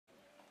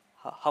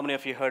How many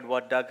of you heard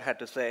what Doug had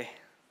to say?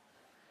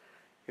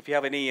 If you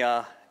have any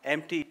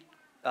empty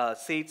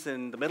seats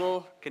in the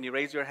middle, can you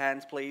raise your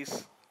hands,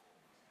 please?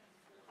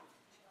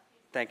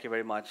 Thank you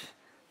very much.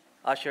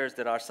 Ushers,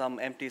 there are some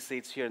empty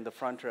seats here in the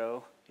front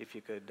row. If you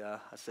could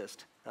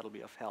assist, that'll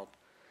be of help.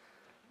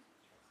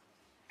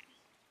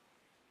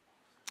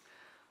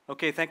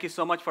 Okay, thank you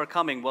so much for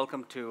coming.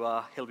 Welcome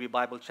to Hillview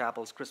Bible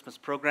Chapel's Christmas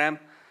program.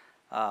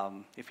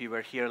 If you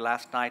were here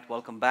last night,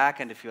 welcome back.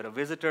 And if you're a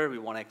visitor, we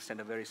want to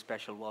extend a very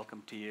special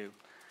welcome to you.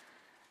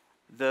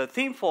 The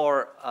theme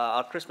for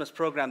our Christmas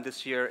program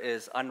this year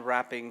is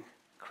Unwrapping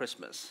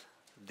Christmas.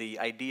 The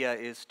idea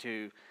is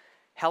to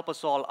help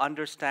us all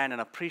understand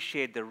and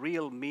appreciate the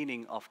real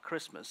meaning of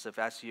Christmas. If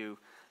as you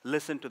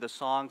listen to the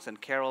songs and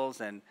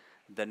carols and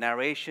the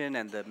narration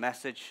and the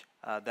message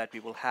that we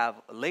will have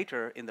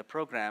later in the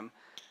program,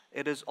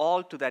 it is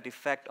all to that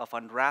effect of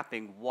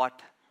unwrapping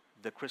what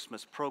the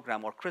Christmas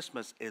program or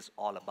Christmas is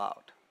all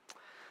about.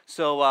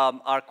 So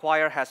our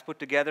choir has put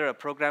together a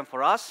program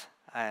for us,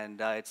 and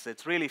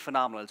it's really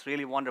phenomenal. It's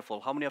really wonderful.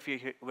 How many of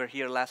you were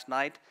here last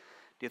night?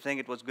 Do you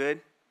think it was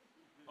good?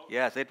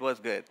 Yes, it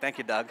was good. Thank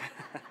you, Doug.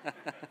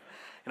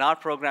 And our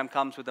program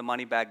comes with a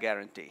money-back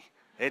guarantee.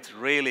 It's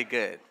really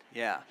good,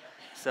 yeah.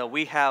 So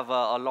we have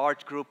a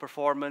large group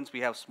performance. We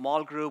have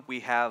small group.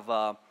 We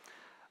have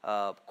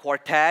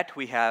quartet.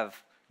 We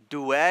have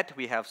duet.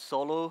 We have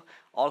solo.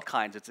 All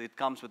kinds. It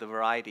comes with a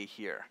variety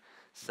here.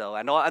 So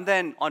and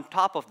then on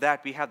top of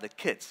that, we have the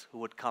kids who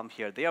would come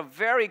here. They are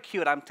very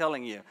cute. I'm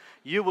telling you,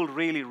 you will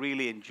really,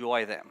 really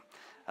enjoy them.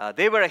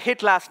 They were a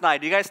hit last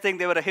night. Do you guys think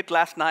they were a hit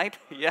last night?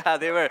 Yeah,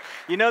 they were.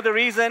 You know the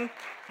reason?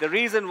 The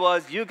reason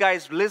was you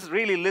guys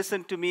really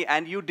listened to me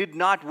and you did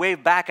not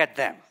wave back at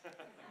them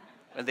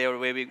when they were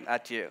waving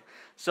at you.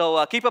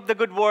 So keep up the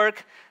good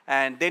work,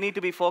 and they need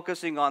to be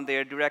focusing on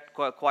their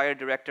choir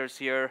directors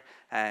here,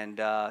 and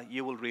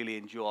you will really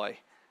enjoy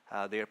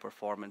their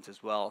performance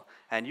as well.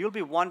 And you'll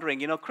be wondering,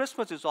 you know,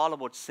 Christmas is all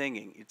about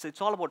singing.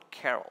 It's all about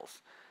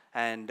carols.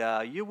 And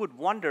you would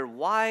wonder,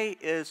 why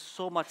is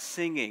so much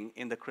singing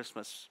in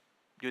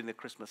during the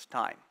Christmas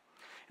time?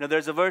 You know,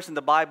 there's a verse in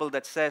the Bible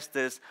that says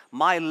this: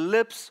 my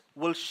lips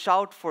will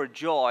shout for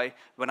joy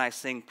when I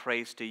sing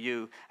praise to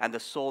you and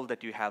the soul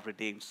that you have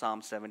redeemed,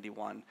 Psalm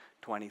 71:23.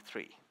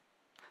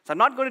 So I'm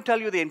not going to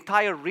tell you the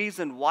entire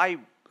reason why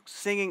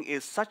singing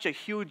is such a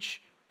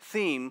huge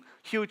thing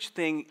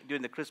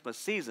during the Christmas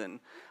season,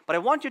 but I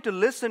want you to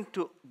listen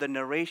to the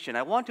narration.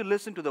 I want you to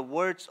listen to the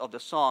words of the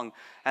song,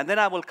 and then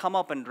I will come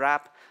up and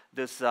wrap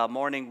this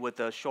morning with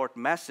a short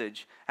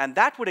message, and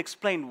that would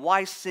explain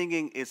why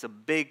singing is a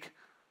big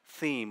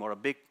theme or a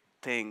big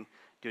thing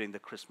during the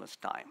Christmas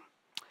time.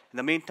 In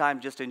the meantime,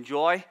 just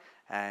enjoy,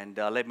 and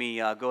let me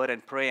go ahead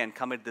and pray and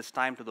commit this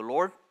time to the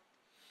Lord,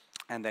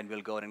 and then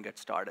we'll go ahead and get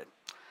started.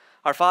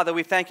 Our Father,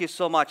 we thank you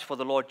so much for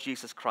the Lord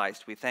Jesus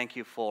Christ. We thank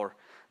you for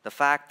the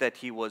fact that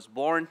he was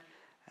born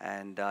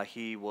and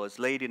he was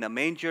laid in a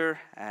manger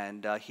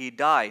and he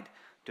died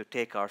to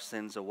take our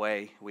sins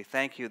away. We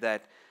thank you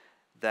that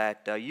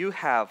you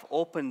have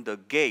opened the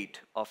gate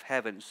of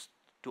heavens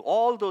to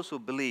all those who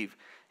believe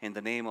in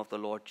the name of the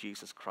Lord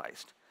Jesus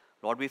Christ.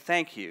 Lord, we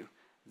thank you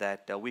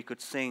that we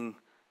could sing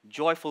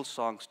joyful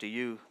songs to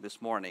you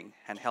this morning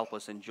and help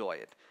us enjoy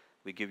it.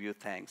 We give you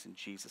thanks in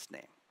Jesus'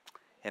 name.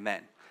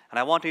 Amen. And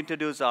I want to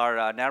introduce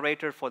our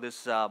narrator for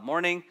this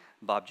morning,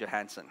 Bob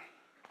Johansson.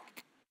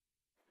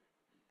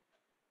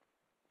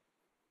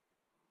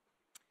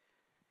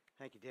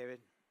 Thank you, David.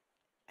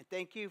 And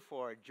thank you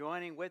for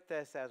joining with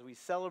us as we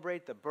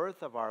celebrate the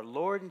birth of our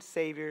Lord and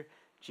Savior,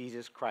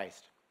 Jesus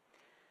Christ.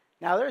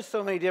 Now, there's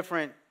so many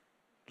different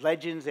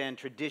legends and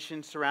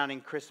traditions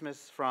surrounding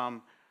Christmas,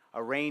 from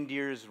a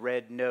reindeer's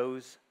red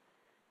nose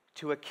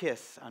to a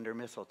kiss under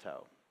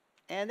mistletoe.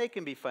 And they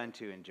can be fun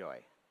to enjoy.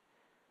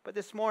 But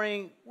this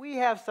morning, we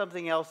have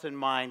something else in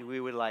mind we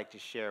would like to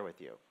share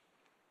with you.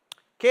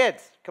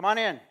 Kids, come on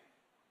in.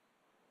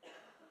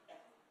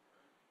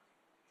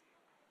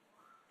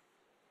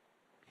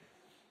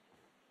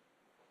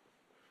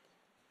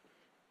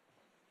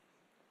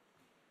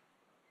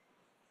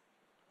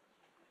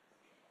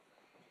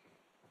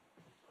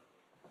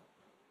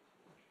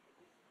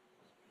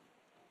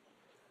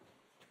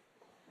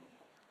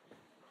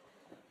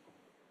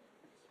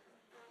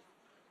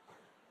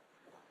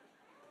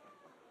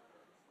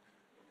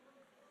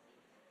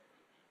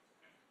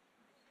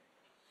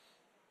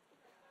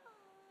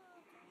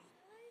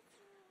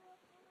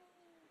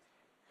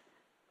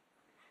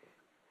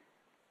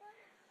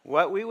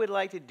 What we would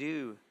like to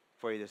do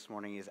for you this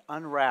morning is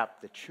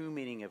unwrap the true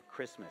meaning of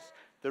Christmas.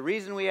 The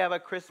reason we have a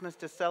Christmas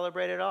to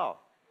celebrate it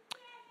all.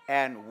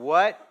 And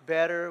what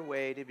better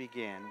way to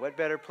begin, what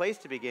better place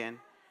to begin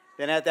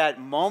than at that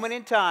moment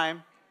in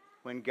time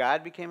when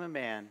God became a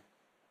man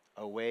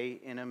away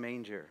in a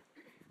manger.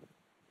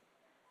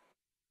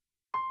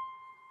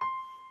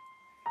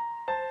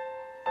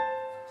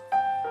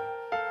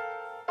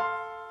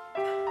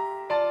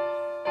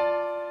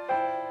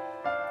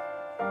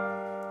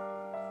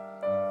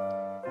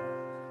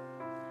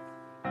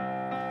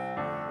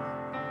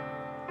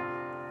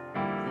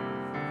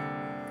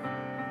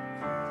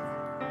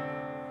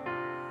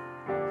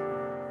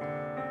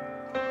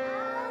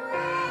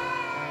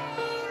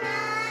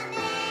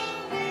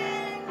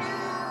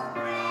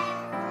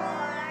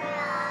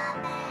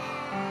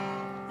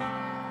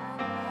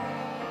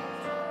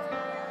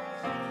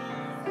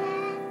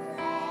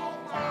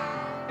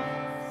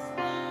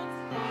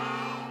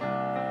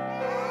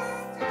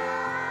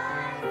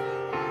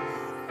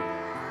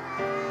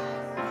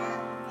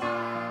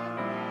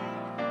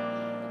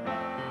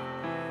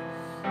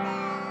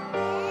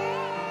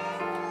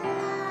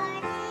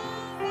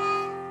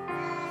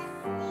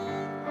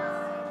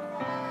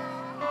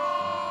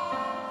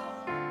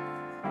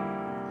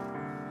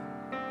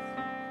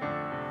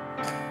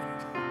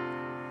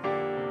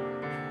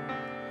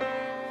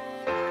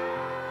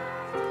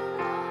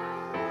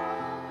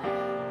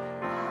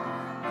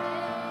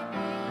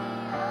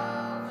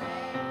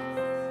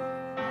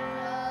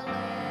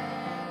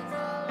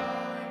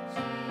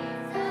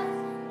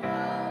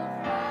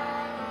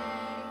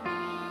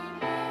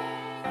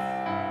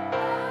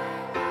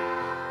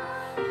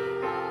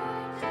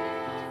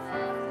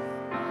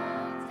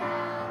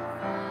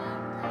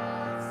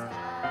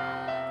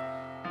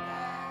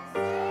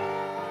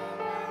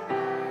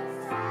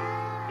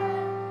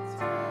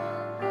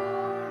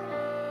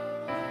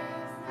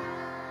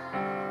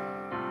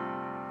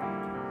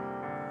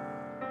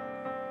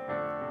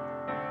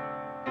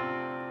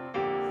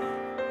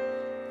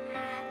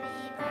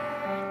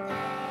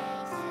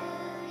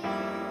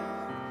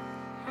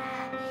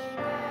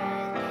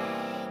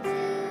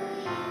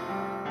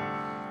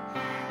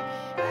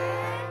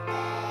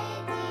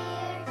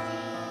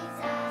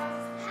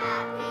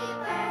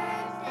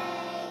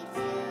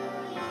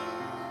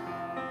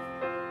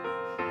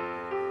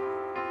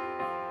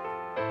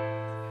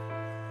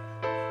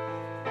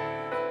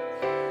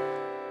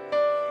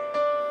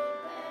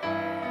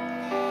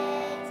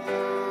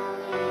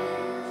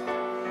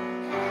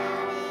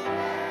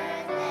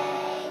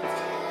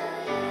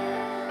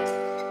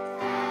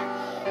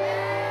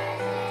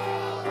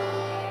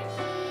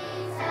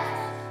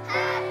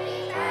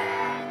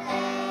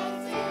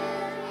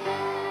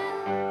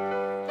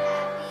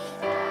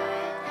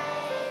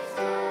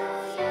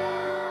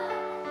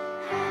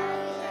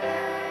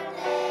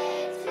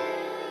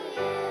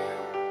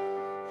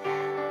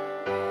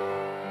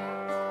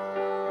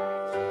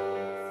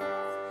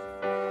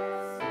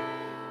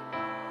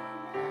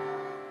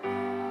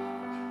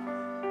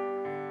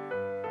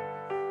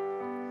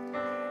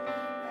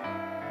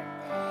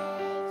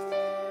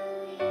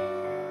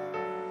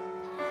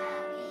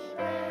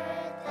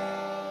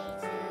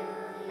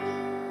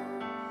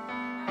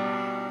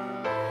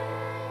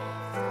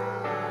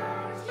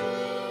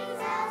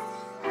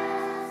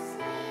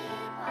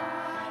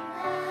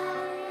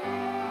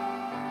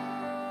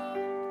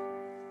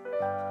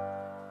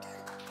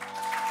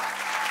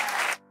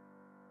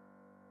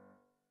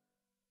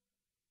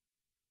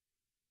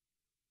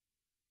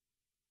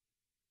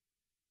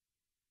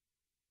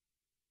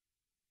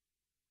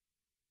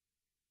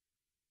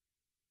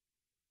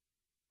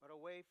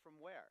 away from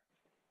where?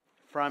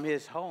 From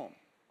his home,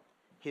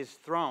 his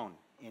throne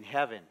in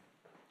heaven.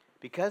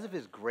 Because of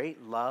his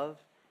great love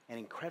and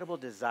incredible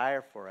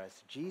desire for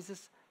us,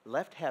 Jesus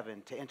left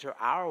heaven to enter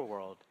our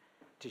world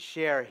to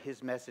share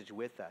his message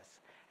with us.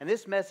 And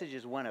this message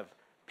is one of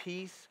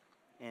peace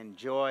and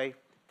joy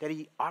that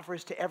he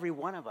offers to every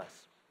one of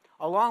us,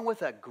 along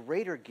with a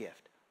greater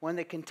gift, one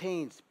that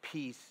contains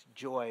peace,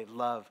 joy,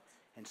 love,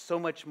 and so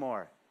much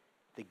more,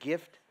 the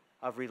gift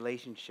of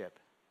relationship.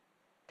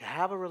 To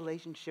have a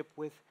relationship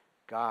with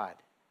God,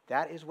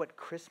 that is what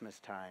Christmas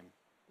time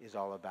is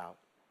all about.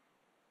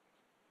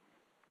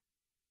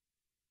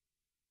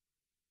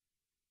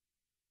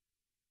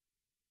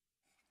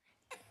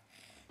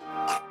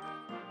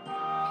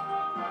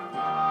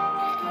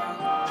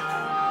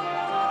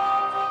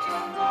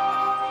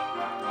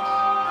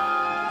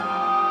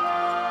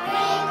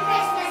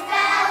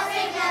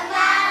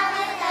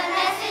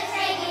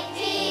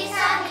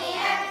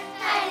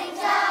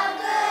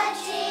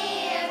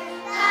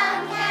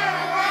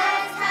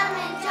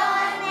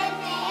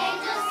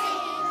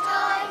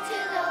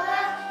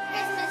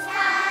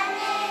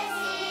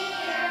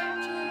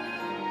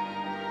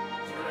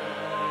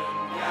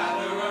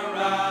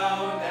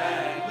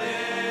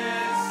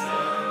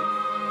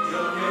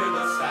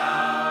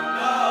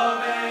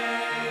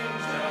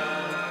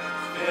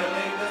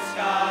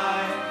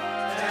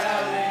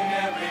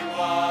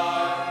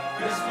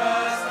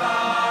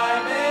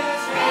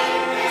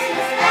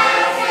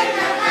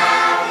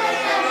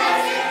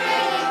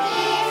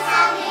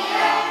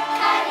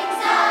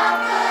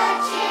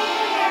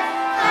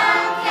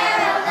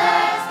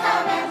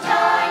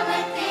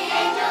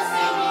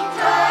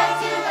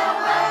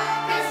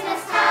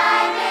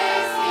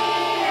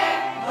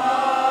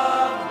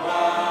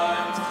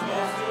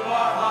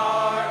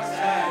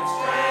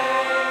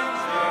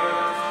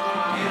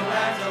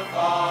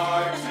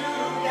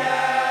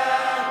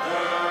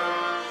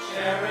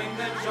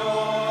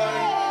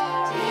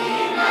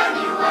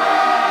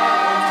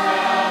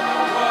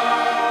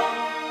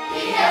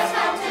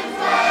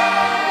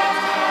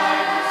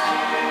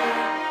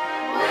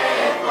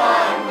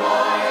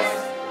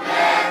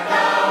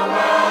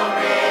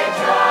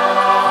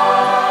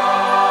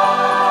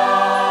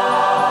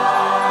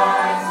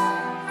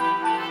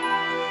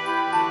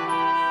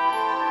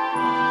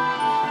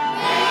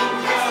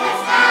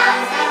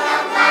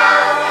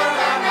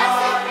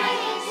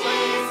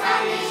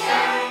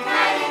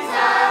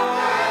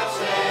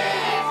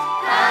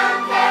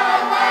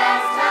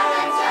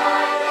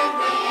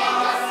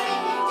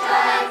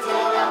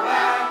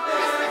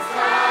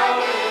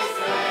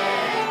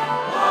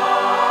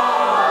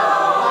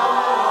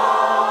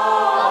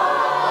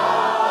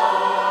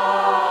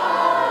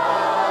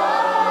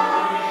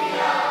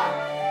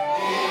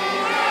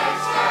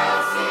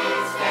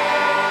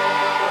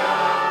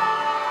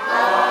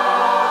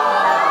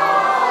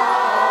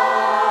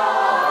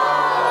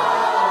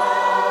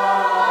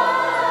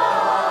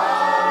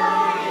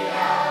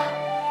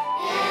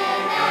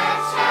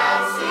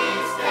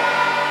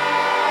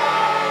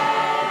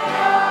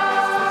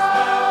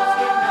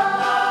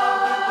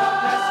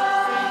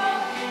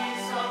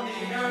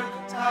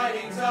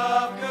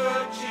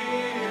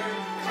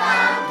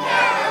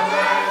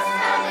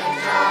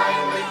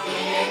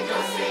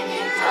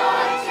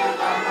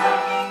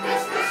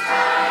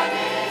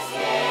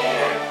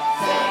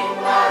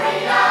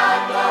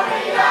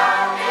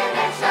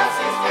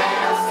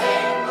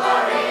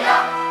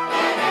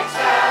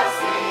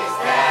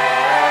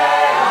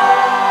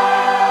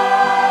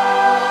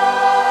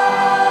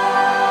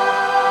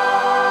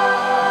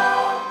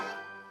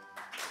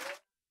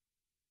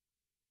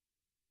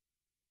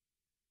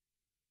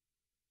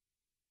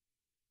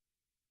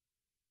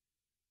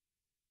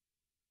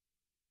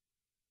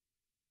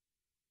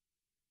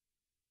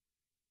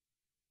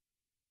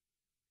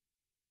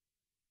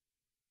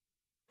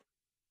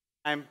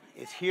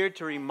 Is here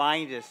to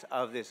remind us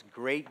of this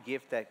great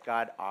gift that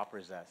God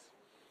offers us.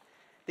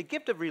 The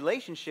gift of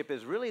relationship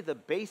is really the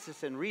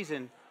basis and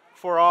reason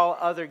for all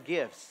other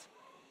gifts.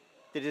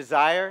 The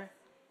desire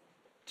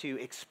to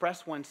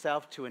express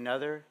oneself to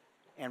another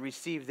and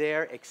receive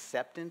their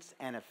acceptance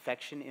and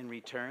affection in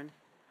return.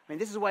 I mean,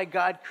 this is why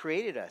God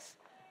created us,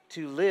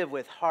 to live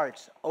with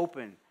hearts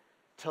open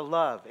to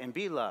love and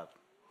be loved.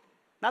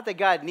 Not that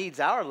God needs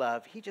our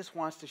love, he just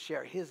wants to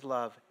share his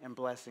love and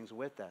blessings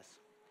with us.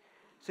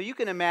 So you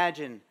can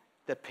imagine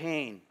the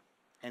pain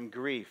and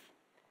grief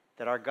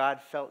that our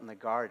God felt in the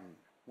garden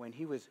when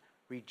he was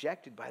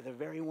rejected by the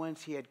very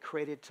ones he had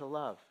created to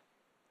love.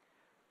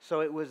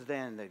 So it was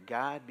then that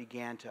God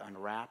began to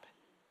unwrap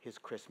his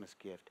Christmas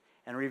gift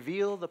and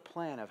reveal the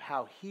plan of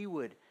how he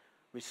would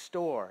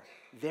restore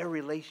their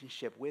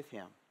relationship with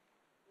him.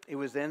 It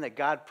was then that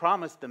God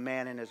promised the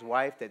man and his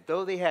wife that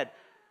though they had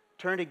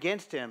turned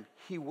against him,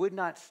 he would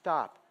not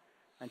stop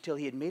until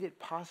he had made it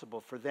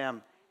possible for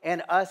them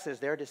and us as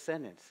their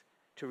descendants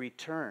to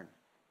return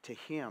to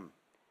him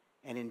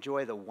and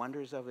enjoy the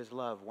wonders of his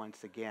love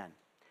once again.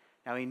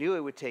 Now, he knew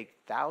it would take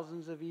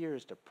thousands of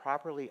years to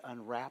properly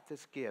unwrap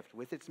this gift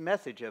with its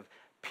message of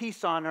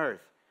peace on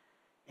earth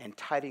and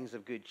tidings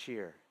of good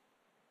cheer.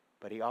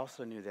 But he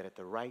also knew that at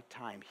the right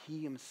time,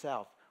 he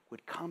himself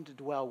would come to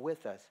dwell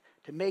with us,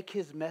 to make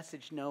his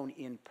message known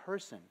in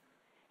person.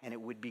 And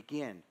it would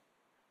begin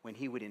when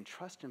he would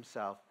entrust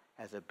himself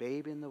as a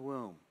babe in the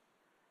womb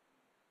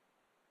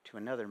to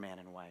another man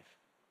and wife,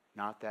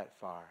 not that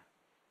far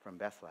from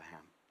Bethlehem.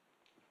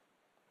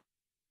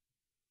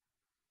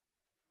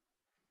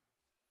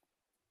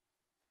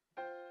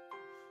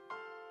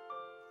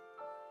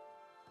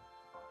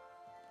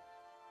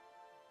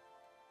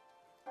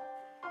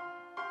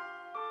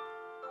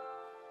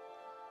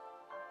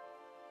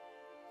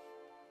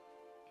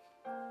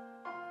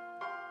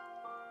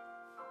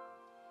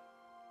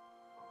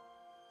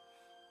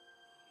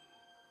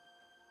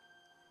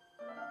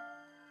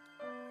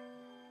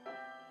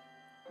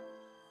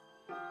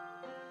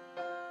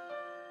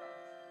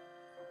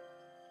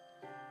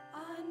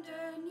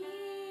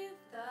 Underneath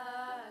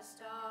the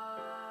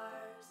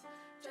stars,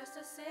 just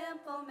a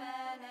simple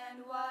man and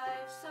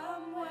wife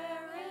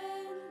somewhere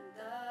in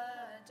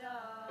the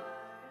dark.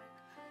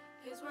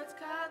 His words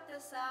cut the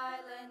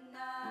silent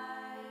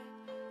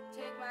night.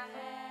 Take my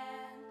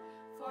hand,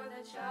 for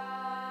the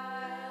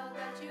child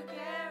that you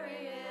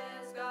carry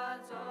is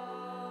God's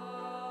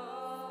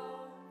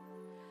own.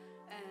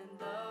 And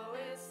though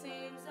it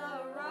seems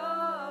the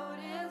road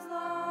is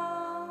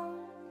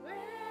long,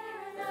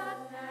 we're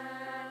not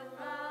that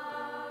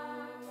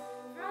far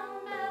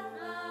from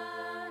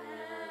Bethlehem,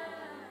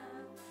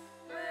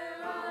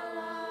 where all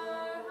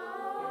our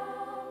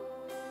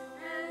hope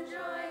and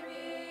joy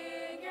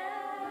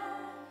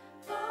began.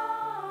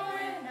 For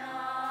in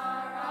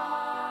our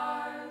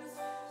arms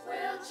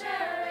we'll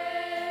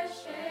cherish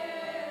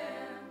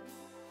him.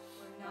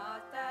 We're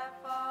not that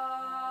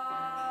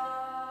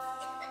far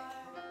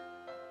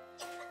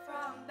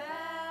from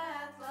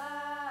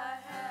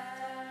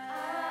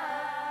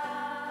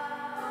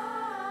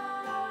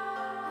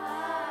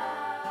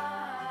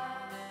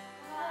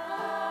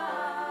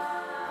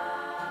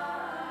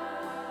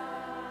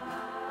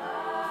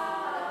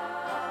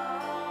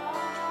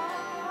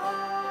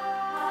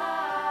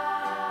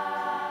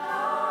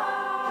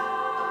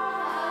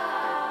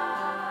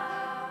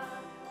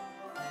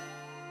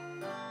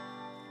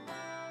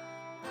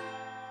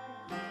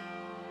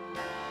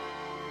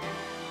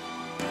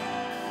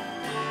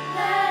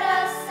Let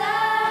us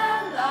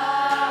celebrate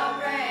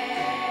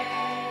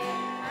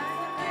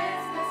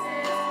as the Christmas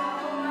is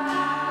over.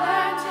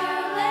 Learn to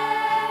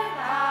live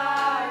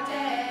our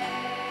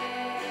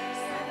days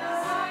with our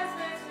hearts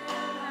fixed to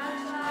the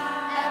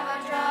child. Ever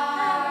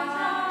drawn,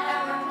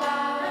 ever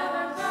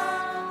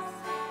close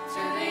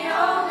to the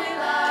only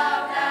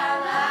love that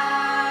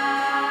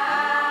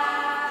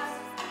lasts.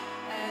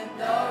 And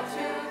though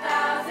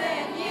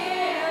 2,000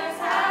 years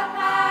have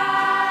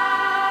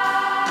passed,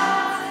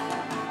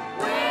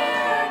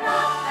 we're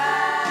not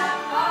that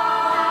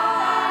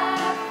far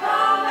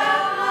from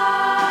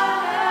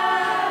Bethlehem,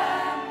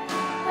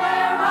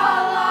 where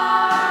all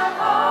our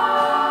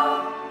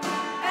hope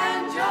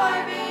and joy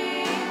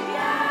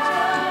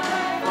began.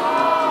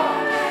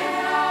 For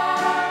in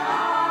our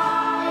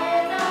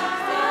arms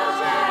still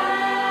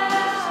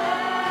cherish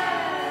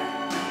him.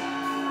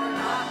 We're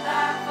not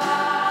that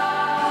far.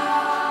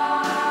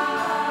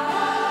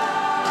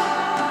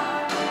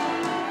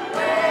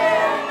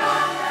 We're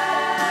not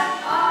that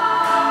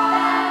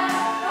far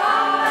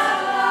from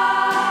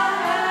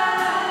Bethlehem,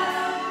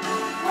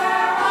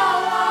 where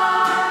all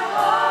our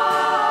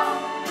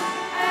hope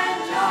and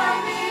joy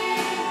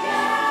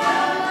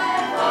began.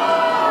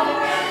 For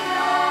in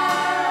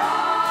our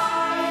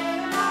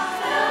arms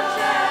still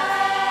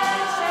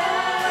cherish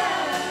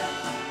him.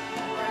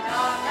 We're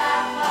not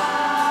that far.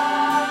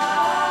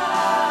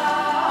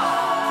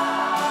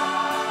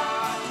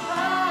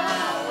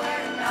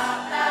 We're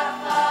not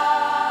that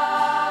far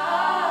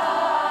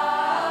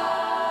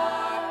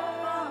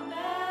from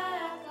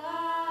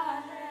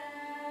Bethlehem.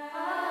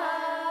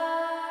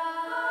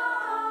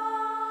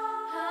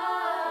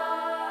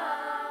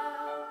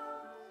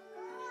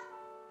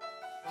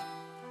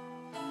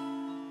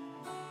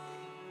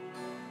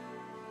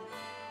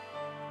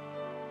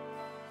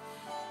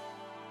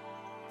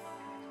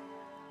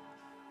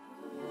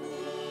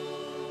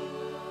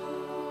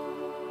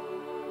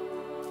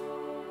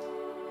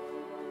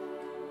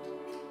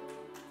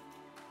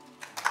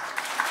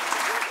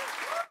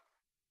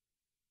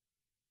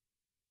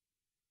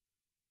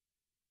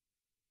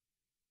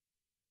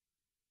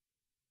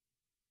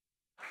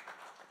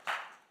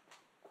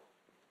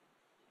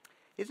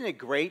 Isn't it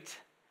great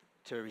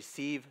to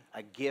receive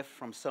a gift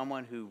from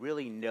someone who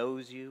really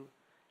knows you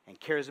and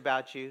cares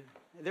about you?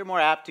 They're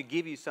more apt to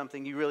give you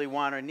something you really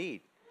want or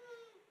need.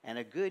 And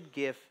a good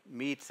gift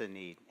meets a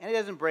need. And it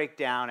doesn't break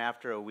down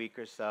after a week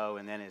or so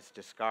and then it's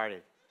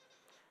discarded.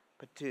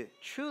 But to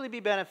truly be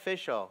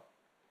beneficial,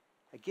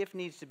 a gift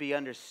needs to be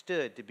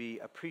understood, to be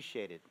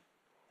appreciated.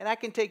 And that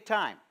can take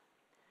time.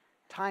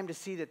 Time to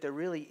see that there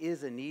really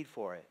is a need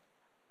for it.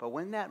 But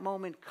when that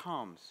moment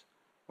comes,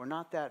 we're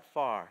not that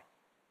far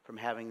from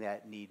having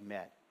that need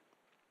met.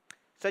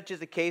 Such is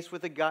the case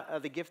with the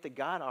gift that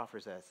God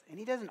offers us. And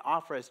he doesn't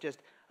offer us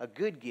just a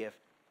good gift.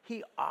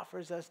 He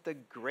offers us the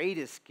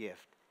greatest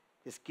gift,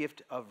 this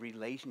gift of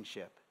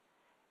relationship.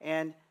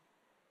 And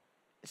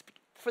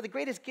for the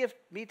greatest gift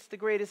meets the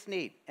greatest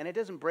need. And it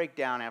doesn't break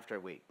down after a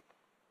week.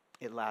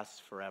 It lasts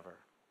forever.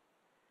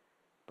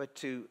 But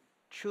to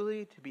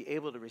truly to be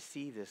able to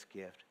receive this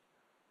gift,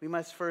 we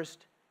must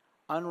first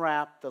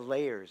unwrap the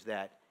layers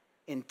that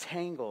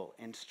entangle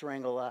and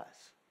strangle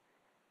us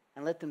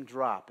and let them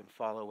drop and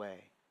fall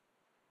away.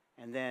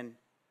 And then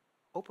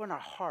open our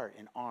heart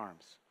and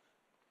arms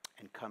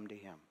and come to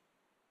him.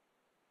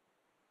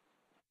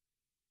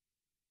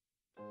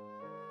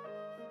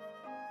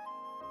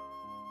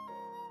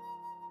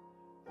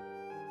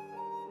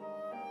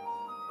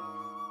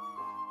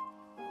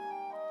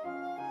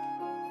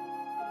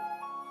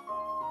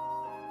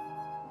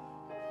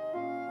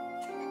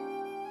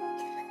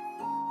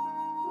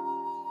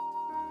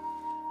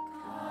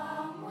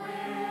 Come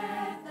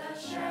with the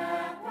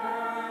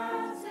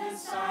shepherds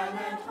this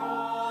silent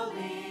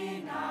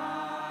holy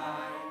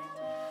night.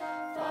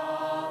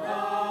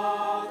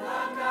 Follow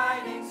the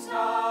guiding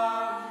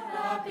star,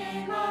 the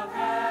beam of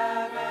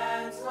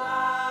heaven's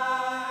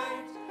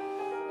light.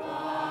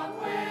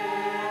 Walk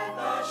with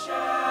the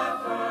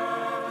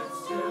shepherds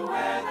to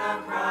where the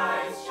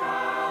Christ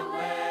child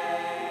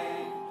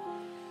lay.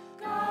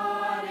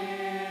 God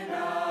in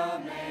a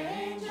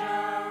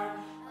manger,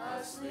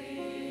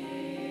 asleep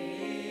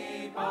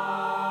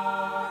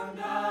on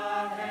the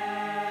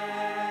hay.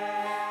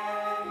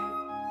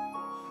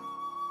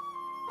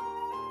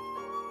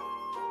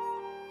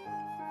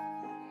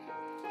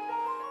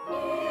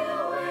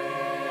 Kneel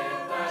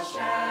with the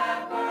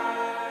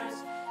shepherds,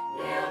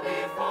 kneel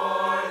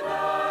before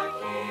the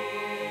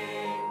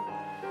King.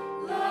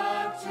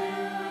 Look to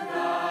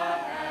the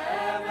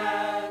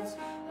heavens,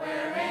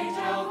 where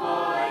angel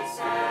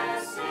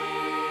voices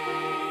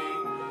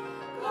sing.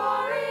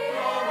 Glory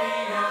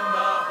in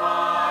the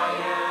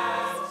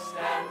highest,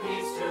 and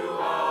peace to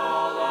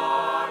all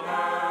on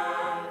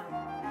earth.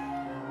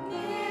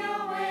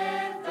 Kneel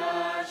with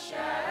the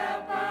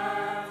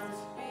shepherds,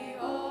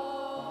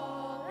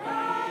 behold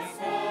the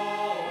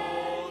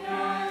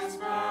Savior's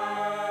birth.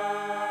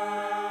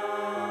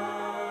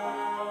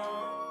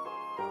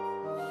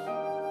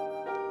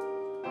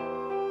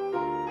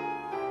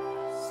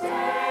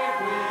 Stay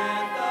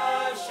with the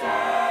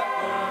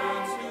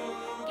shepherds who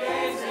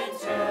gaze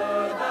into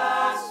the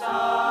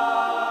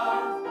star.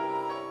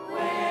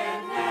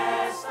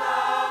 Witness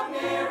the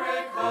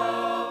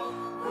miracle,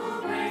 who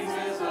brings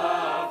his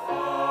love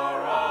for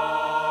all.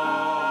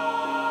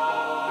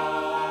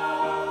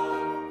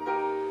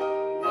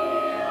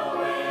 Kneel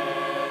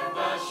with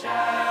the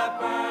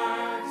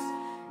shepherds,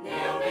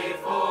 kneel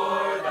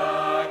before the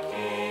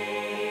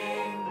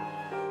King.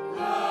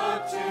 Look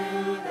to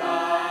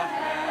the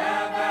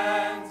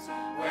heavens,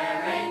 where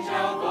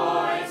angel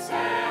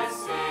voices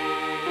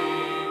sing.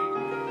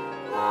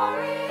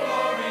 Glory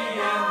in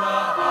the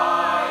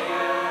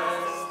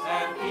highest,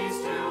 and peace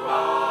to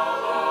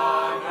all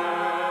on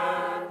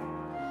earth.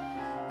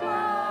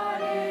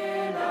 God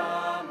in a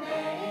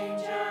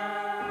manger,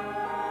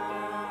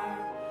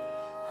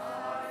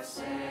 our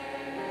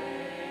Savior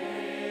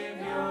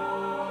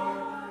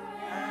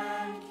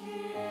and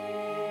King.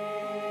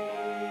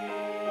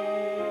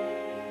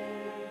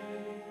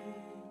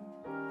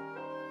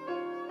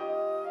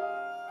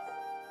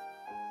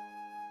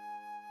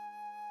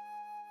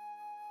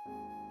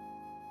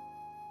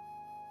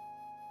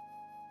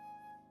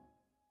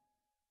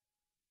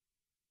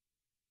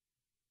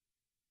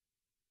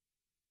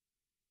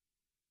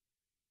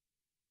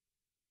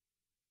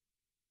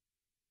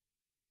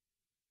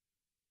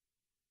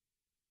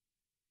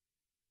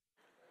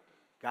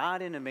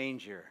 God in a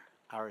manger,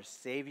 our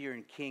Savior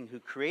and King who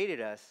created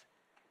us,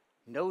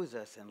 knows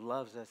us and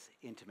loves us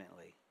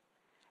intimately.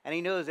 And he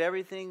knows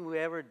everything we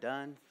ever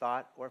done,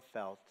 thought, or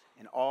felt,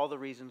 and all the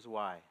reasons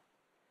why.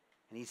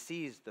 And he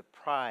sees the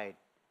pride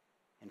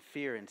and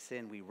fear and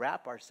sin we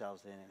wrap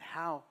ourselves in and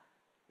how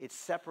it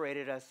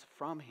separated us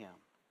from him.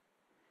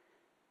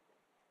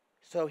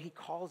 So he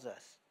calls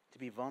us to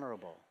be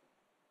vulnerable,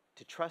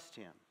 to trust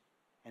him,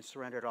 and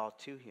surrender it all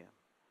to him.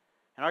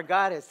 And our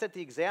God has set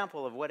the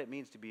example of what it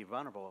means to be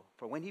vulnerable.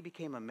 For when he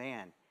became a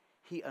man,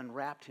 he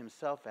unwrapped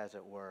himself, as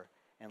it were,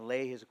 and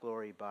lay his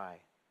glory by,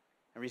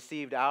 and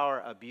received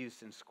our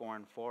abuse and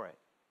scorn for it.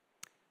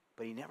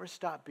 But he never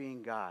stopped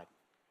being God.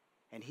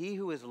 And he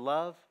who is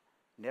love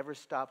never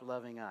stopped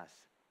loving us.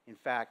 In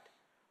fact,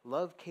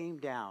 love came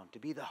down to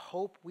be the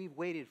hope we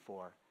waited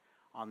for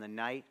on the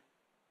night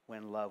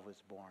when love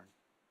was born.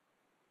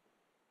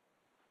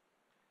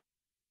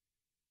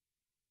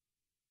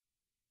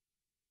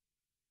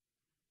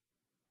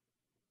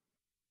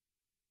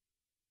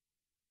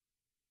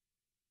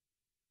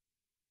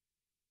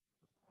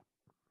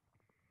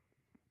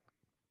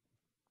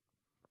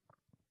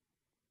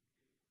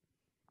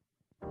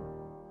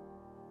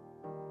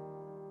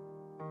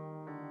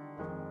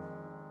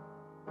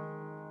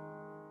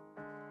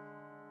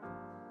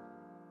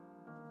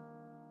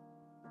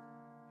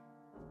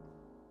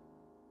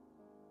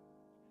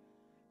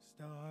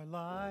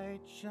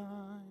 Starlight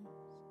shines,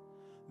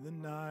 The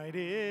night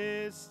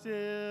is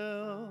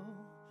still,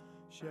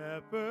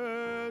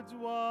 shepherds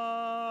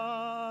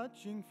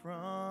watching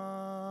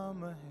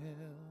from a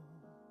hill.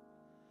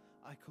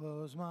 I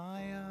close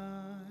my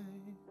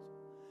eyes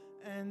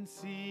and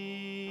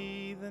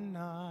see the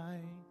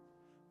night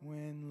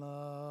when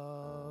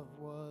love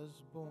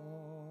was born.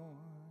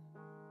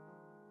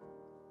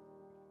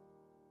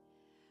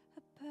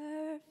 A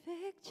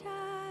perfect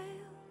child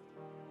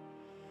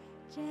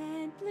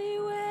gently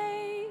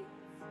waits,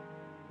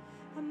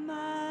 a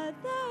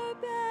mother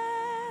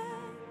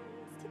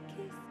bends to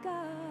kiss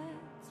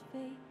God's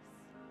face.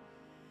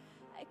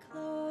 I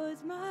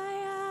close my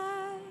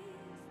eyes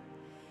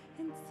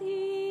and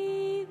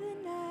see the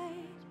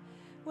night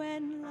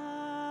when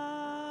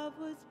love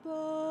was born.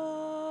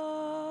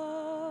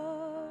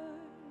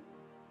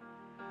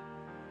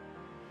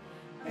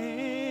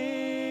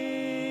 Angels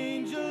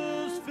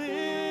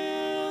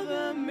fill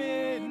the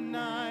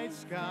midnight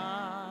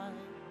sky,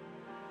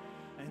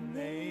 and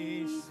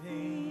they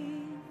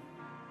sing,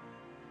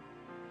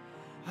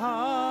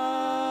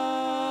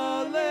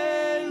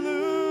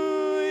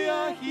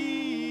 Hallelujah,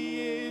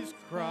 He is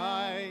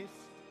Christ,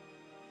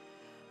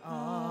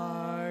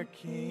 our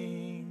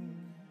King.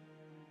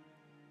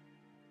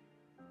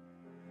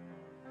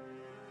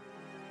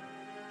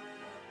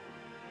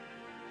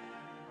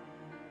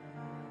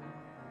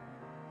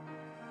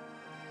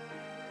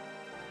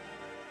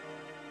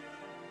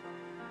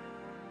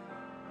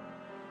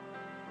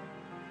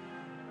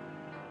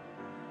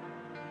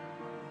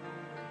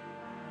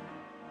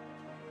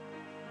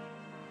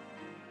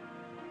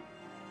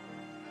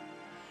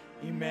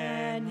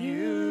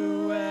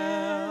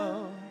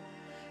 Emmanuel,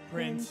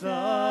 Prince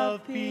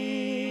of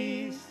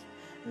Peace,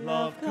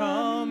 love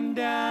come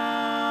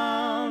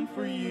down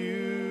for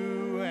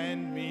you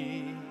and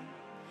me.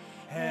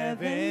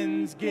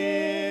 Heaven's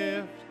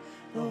gift,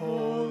 the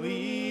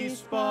holy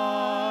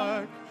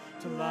spark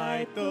to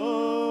light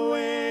the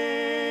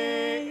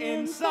way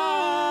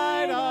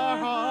inside our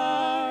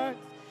hearts.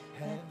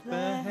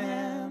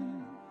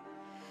 Bethlehem,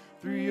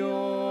 through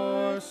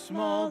your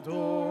small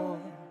door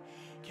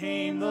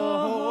came the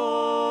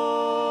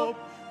hope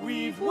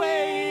we've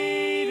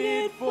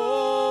waited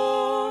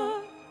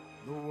for.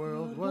 The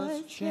world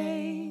was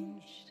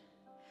changed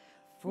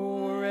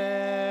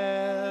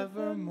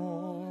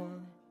forevermore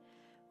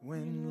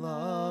when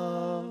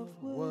love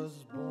was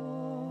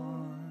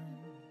born.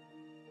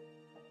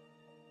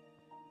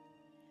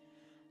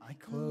 I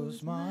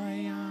close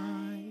my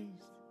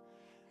eyes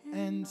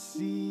and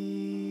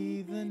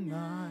see the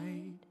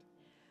night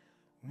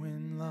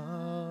when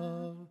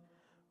love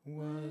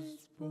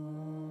was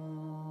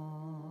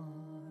born.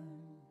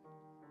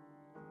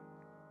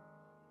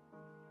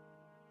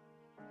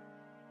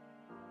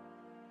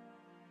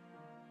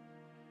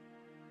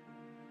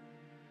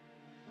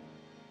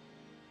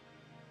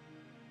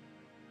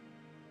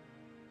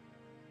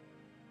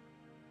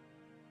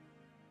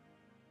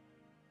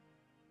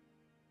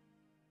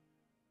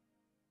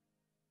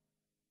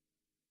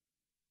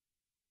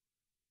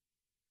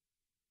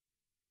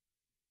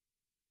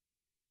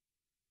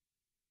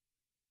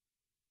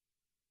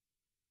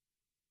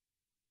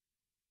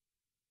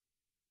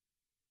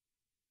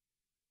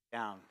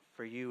 Down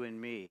for you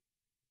and me.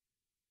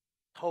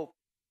 Hope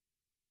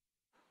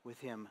with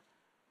him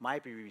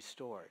might be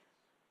restored.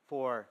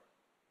 For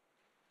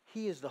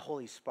he is the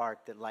holy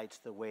spark that lights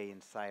the way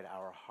inside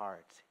our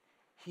hearts.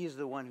 He is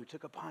the one who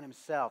took upon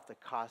himself the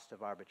cost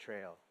of our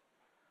betrayal.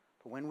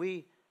 But when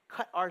we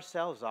cut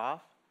ourselves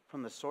off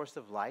from the source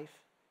of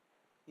life,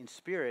 in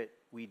spirit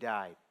we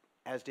died,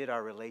 as did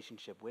our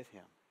relationship with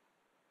him.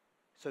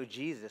 So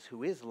Jesus,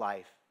 who is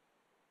life,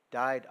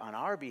 died on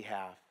our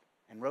behalf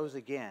and rose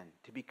again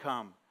to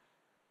become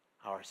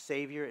our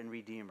Savior and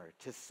Redeemer,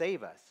 to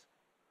save us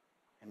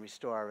and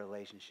restore our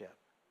relationship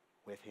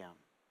with him.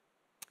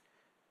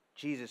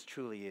 Jesus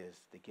truly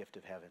is the gift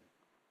of heaven.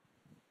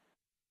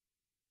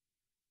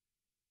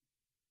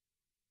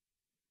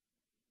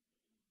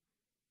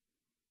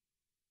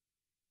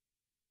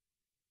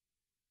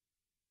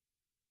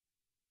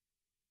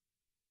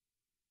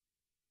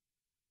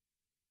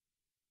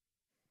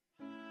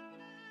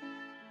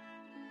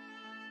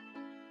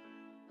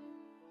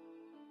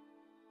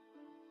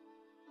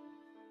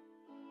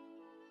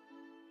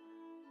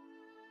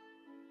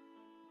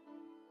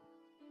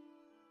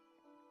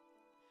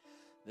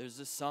 There's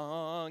a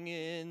song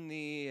in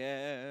the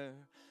air,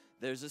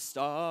 there's a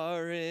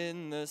star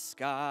in the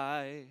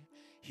sky.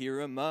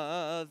 Hear a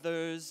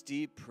mother's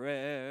deep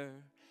prayer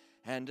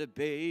and a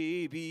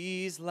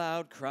baby's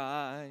loud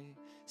cry.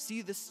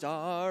 See the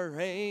star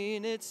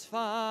rain its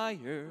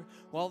fire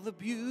while the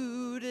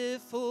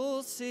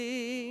beautiful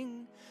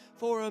sing.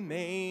 For a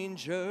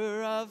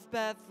manger of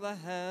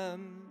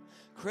Bethlehem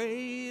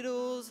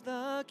cradles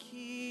the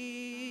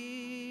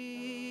King.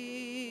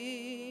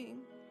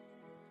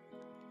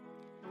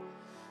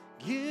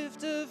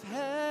 Gift of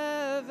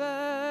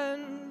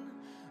heaven,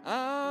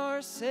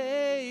 our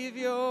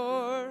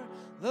Savior,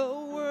 the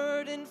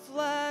Word in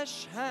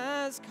flesh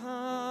has come.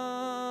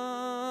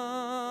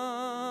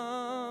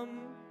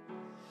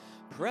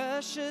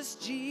 Precious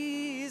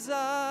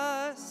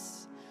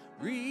Jesus,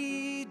 Redeemer,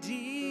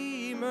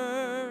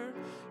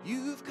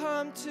 you've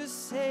come to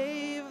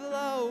save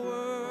the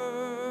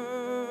world.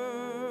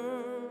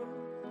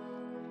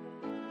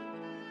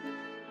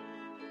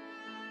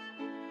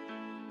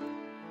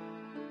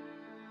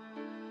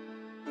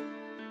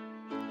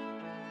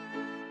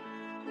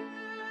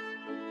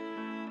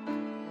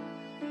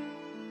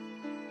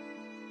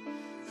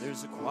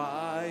 There's a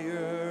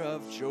choir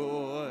of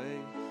joy,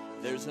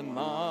 there's a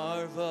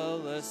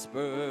marvelous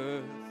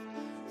birth,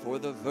 for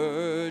the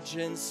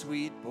virgin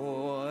sweet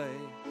boy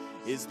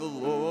is the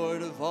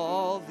Lord of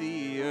all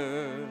the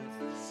earth.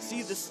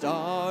 See the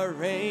star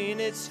rain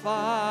its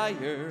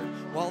fire,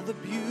 while the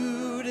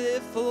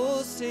beautiful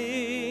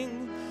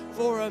sing,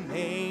 for a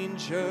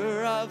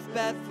manger of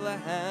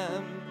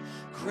Bethlehem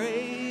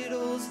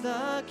cradles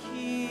the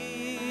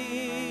King.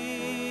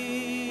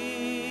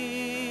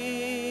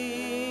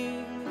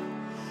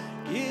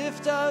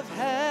 Gift of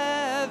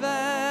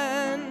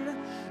heaven,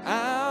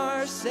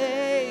 our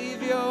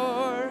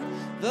Savior,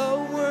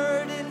 the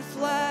Word in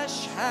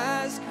flesh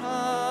has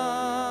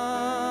come.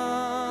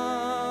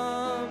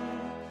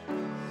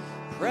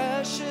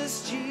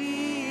 Precious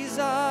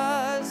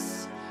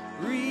Jesus,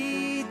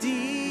 Redeemer,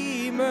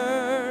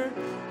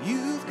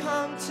 you've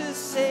come to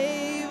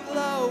save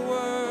the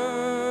world.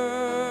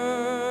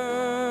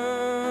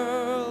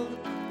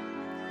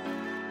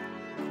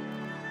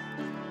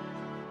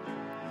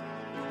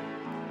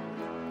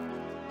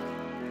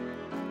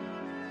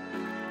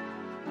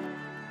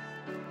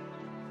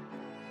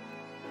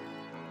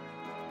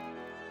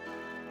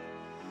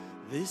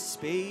 This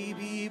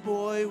baby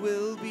boy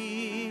will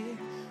be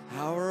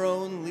our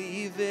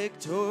only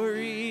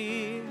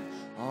victory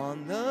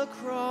on the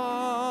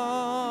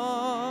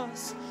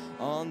cross,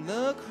 on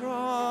the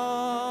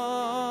cross.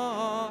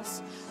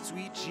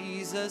 Sweet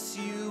Jesus,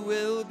 you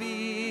will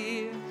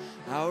be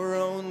our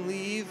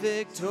only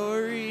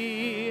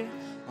victory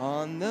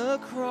on the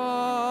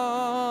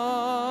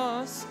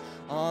cross,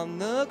 on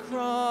the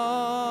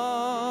cross.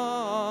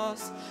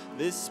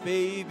 This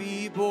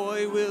baby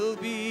boy will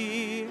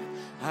be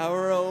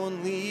our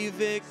only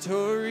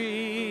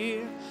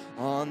victory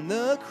on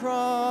the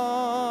cross,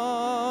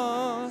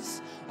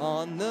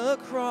 on the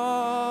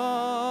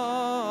cross.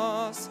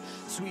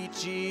 Sweet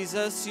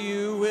Jesus,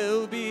 you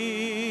will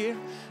be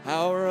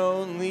our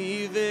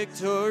only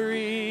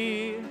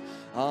victory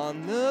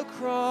on the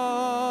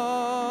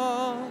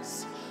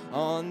cross,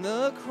 on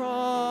the cross.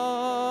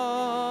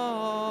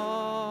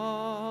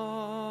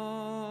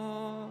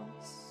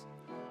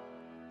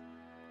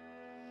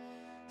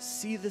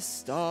 See the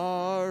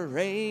star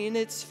rain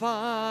its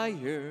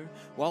fire,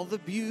 while the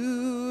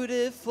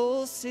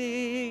beautiful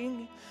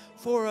sing,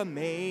 for a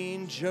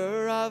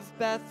manger of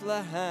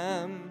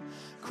Bethlehem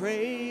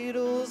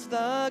cradles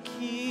the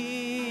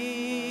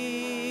King.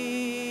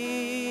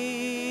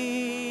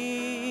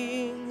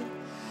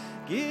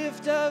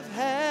 Gift of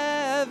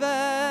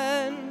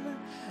heaven,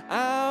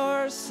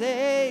 our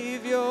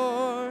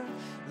Savior,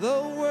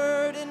 the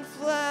Word in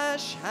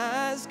flesh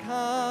has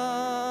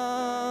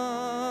come.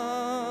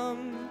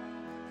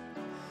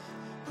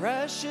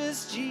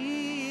 Precious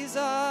Jesus,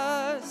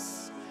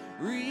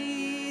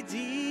 Redeemer,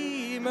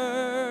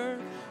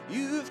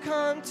 you've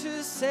come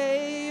to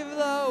save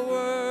the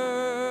world.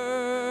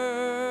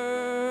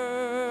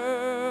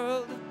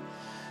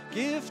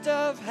 Gift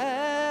of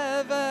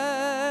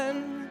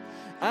heaven,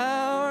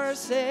 our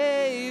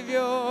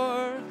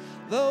Savior,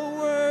 the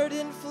Word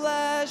in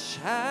flesh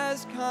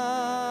has come.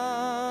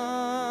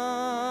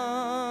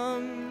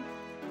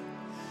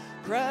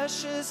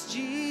 Precious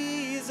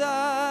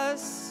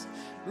Jesus,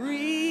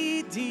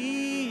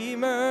 Redeemer,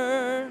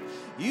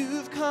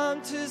 you've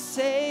come to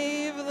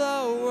save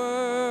the world.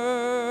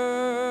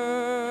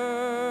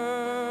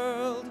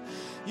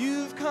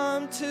 You've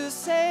come to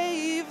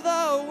save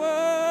the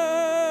world.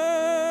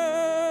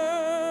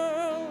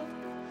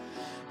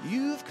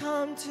 You've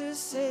come to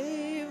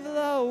save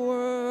the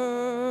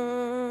world.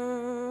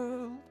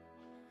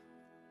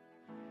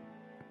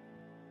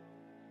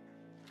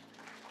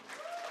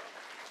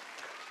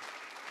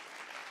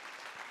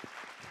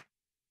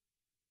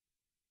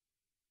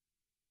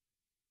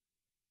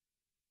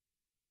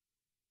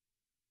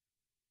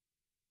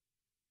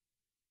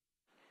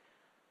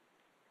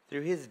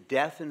 Through his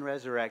death and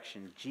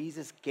resurrection,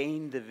 Jesus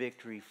gained the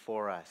victory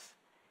for us.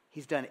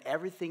 He's done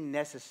everything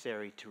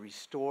necessary to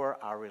restore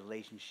our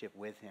relationship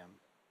with him.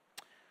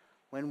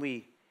 When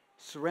we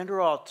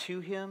surrender all to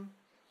him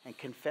and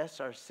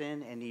confess our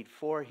sin and need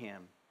for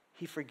him,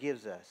 he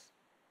forgives us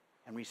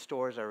and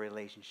restores our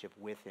relationship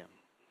with him.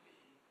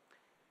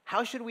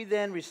 How should we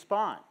then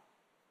respond?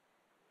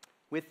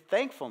 With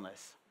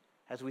thankfulness,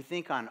 as we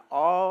think on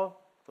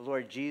all the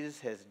Lord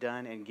Jesus has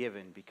done and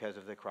given because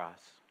of the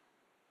cross.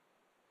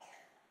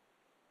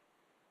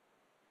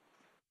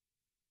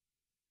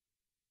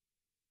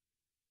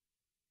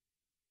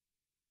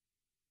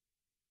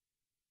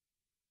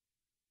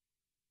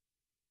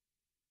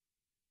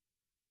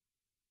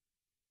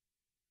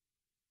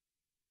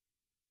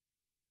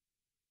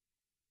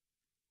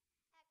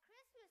 At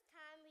Christmas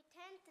time, we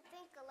tend to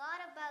think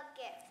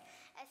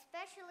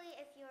especially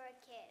if you're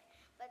a kid.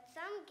 But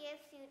some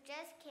gifts you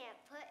just can't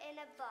put in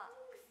a box.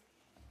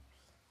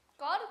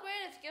 God's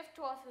greatest gift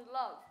to us is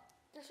love.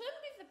 This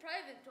shouldn't be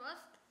surprising to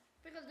us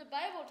because the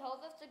Bible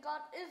tells us that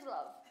God is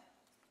love.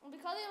 And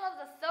because he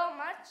loves us so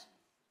much,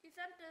 he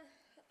sent his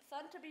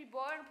son to be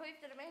born,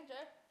 placed in a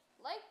manger,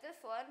 like this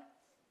one,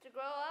 to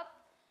grow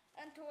up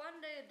and to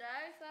one day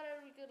die so that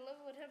we could live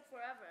with him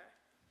forever.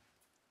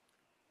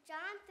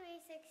 John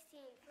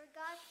 3:16, for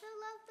God so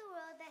loved the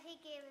world that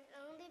he gave his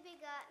only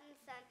begotten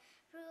Son,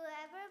 for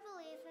whoever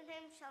believes in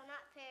him shall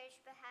not perish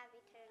but have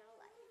eternal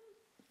life.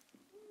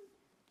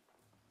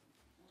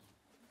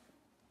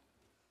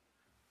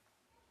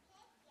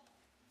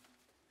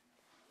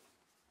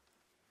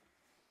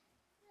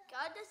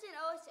 God doesn't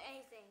owe us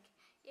anything,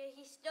 yet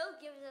he still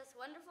gives us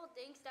wonderful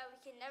things that we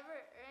can never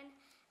earn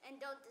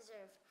and don't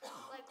deserve,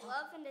 like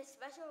love and a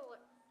special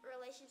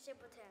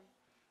relationship with him.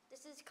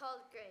 This is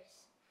called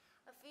grace.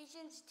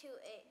 Ephesians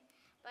 2:8.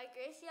 By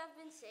grace you have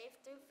been saved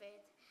through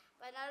faith,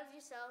 but not of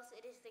yourselves,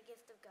 it is the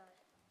gift of God.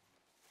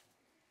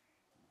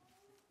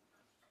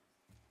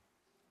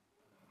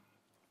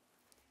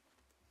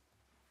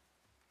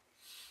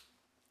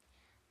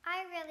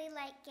 I really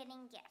like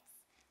getting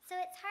gifts, so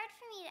it's hard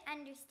for me to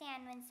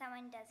understand when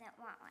someone doesn't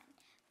want one.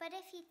 But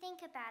if you think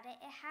about it,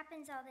 it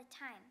happens all the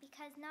time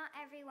because not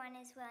everyone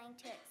is willing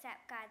to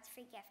accept God's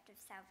free gift of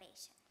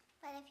salvation.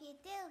 But if you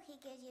do, he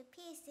gives you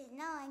peace in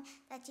knowing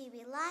that you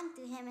belong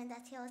to him and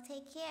that he will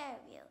take care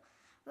of you.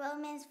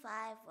 Romans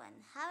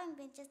 5:1. Having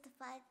been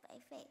justified by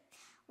faith,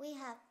 we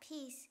have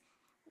peace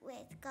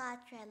with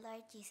God through our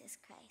Lord Jesus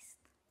Christ.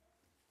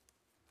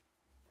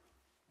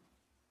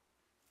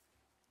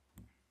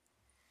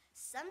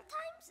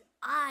 Sometimes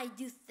I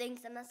do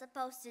things I'm not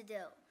supposed to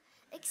do,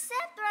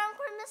 except around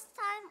Christmas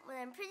time when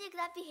I'm pretty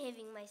good at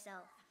behaving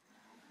myself.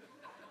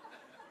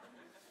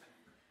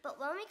 But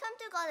when we come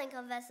to God and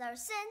confess our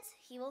sins,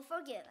 he will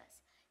forgive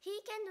us. He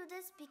can do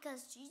this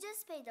because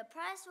Jesus paid the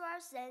price for our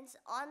sins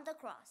on the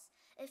cross.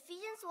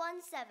 Ephesians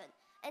 1:7.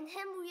 In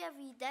him we have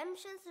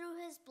redemption through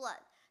his blood,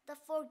 the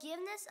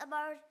forgiveness of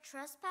our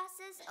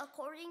trespasses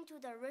according to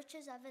the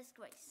riches of his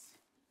grace.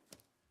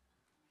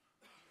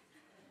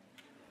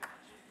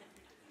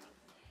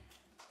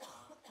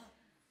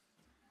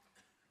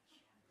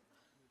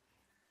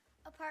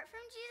 Apart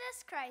from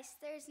Jesus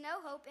Christ, there is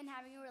no hope in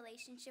having a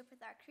relationship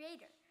with our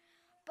Creator.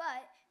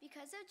 But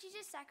because of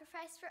Jesus'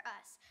 sacrifice for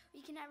us,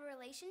 we can have a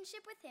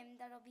relationship with him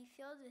that will be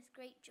filled with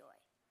great joy.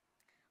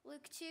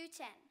 Luke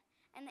 2:10.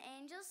 And the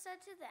angels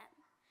said to them,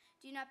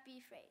 do not be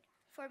afraid,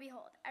 for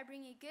behold, I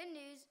bring you good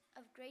news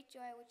of great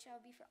joy, which shall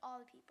be for all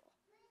the people.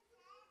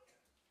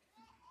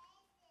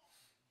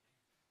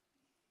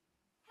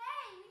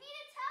 Hey, we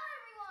need to tell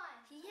everyone!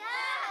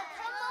 Yeah,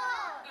 come on!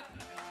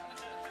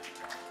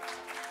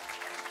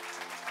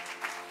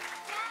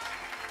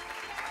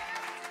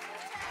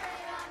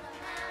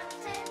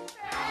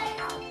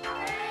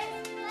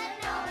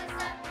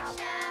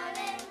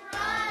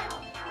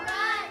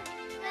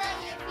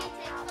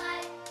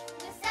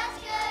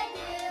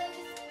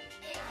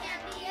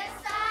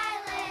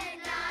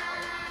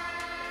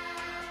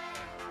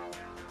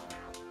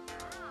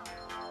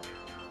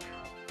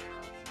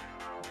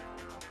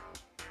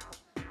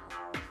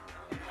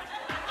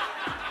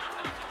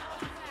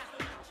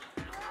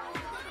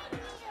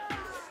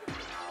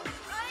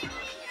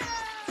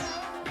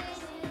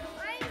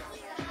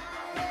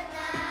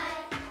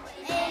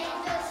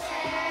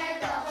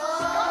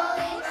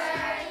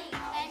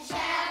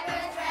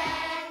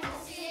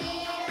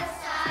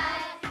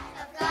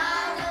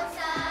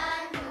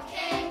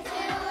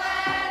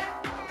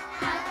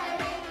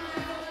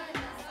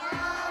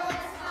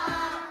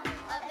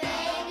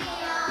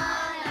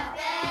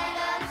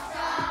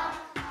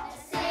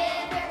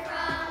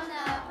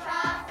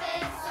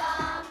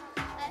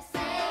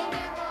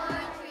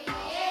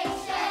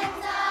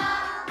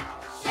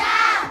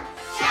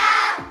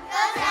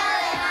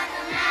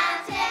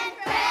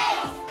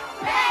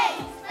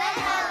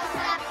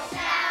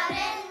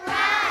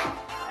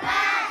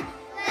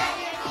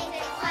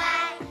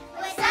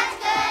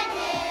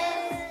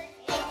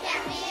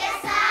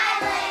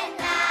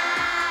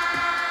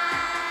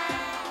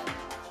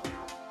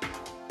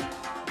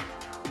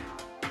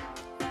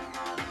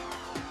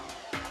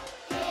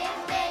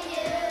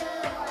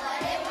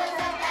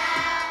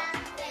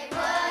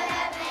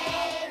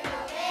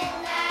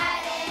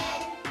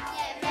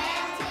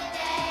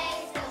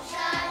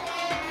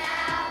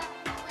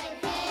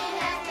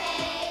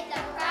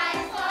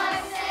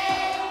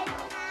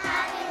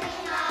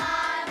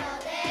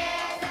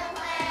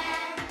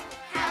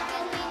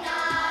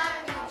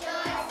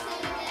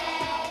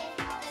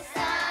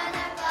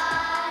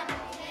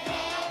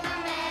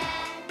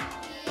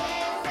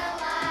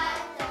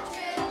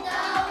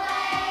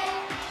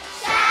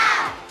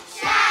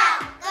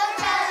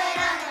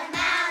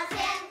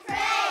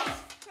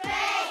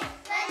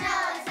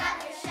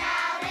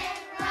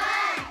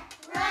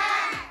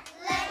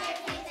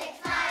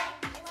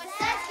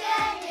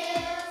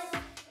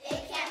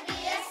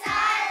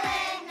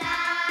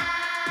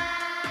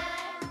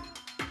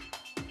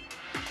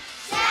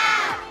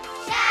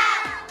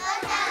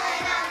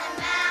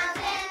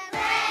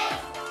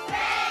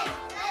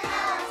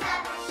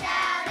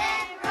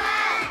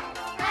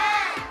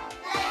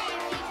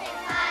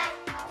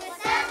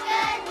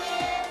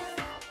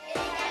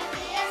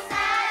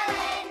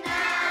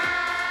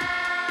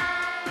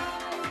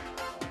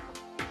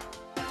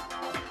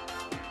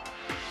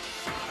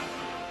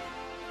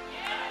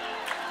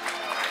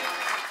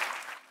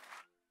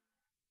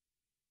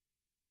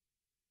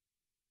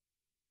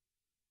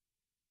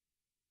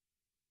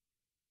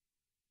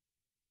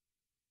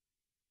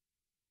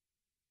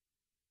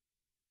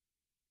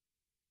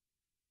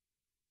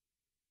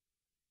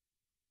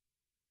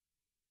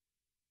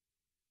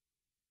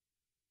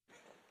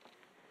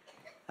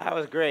 That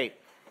was great.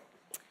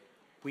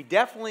 We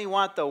definitely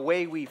want the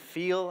way we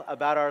feel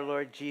about our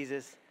Lord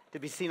Jesus to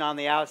be seen on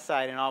the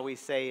outside in all we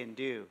say and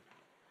do.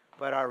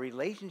 But our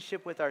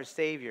relationship with our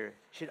Savior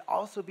should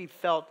also be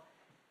felt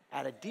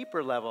at a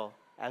deeper level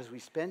as we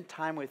spend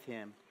time with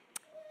Him,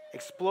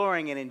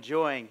 exploring and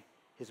enjoying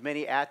His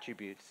many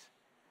attributes,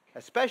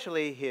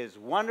 especially His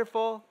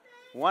wonderful,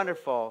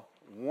 wonderful,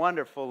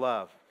 wonderful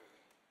love.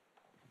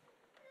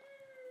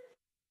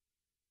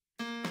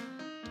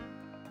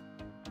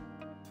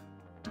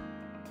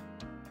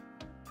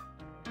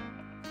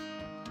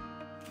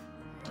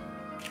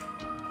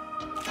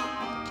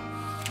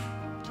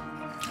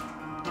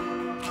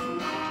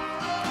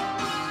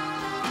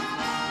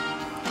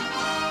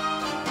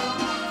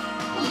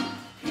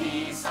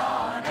 Peace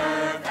on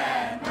earth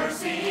and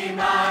mercy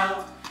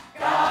mild,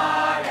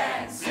 God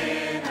and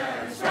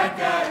sinners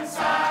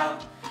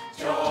reconciled.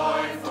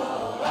 Joyful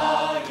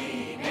all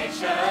ye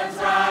nations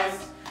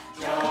rise,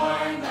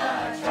 join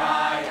the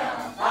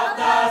triumph of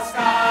the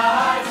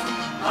skies.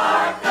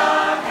 Hark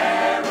the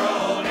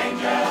herald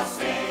angels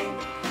sing,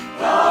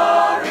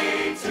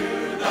 glory to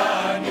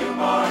the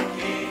newborn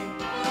King.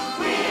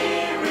 We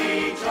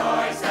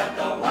rejoice at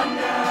the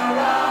wonder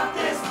of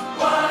this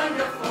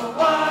wonderful,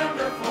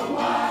 wonderful,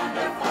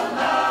 wonderful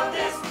love.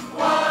 This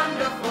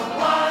wonderful,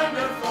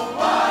 wonderful,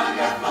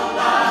 wonderful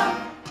love.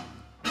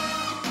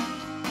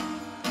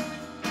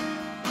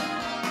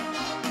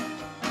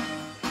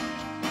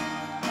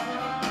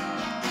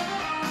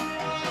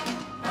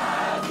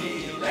 While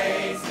He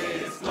lays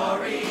His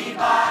glory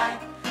by,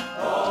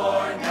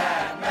 born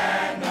that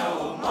man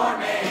no more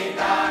may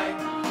die.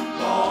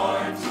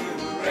 Born to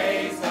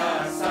raise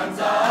the sons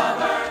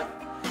of earth,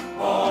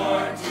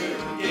 born to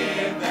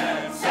give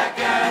them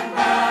second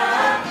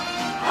birth.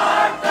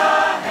 Hark the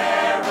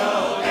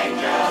herald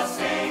angels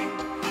sing,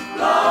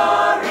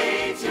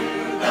 glory to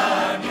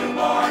the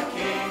newborn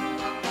King.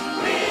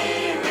 We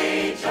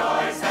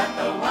rejoice at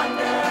the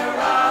wonder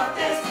of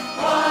this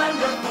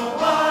wonderful,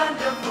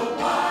 wonderful,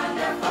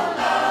 wonderful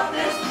love.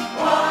 This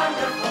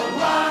wonderful,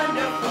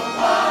 wonderful,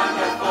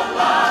 wonderful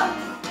love.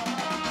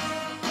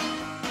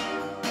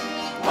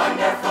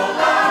 Wonderful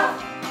love.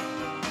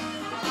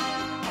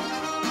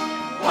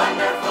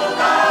 Wonderful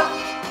love.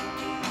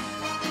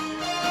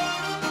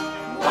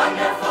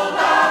 Wonderful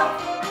love.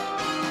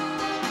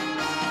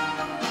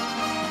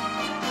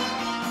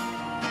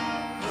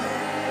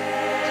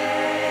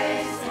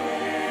 Praise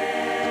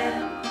Him.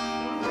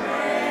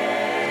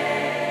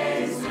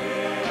 Praise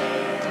Him.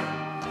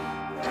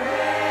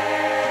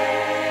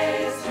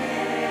 Praise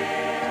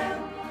Him.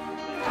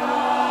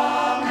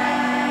 Come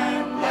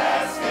and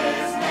bless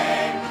His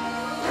name.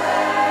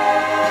 Praise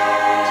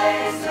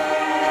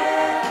Him.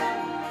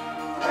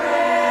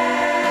 Praise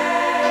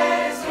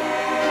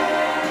Him.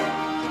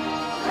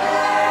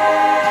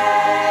 Praise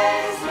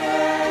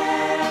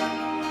Him.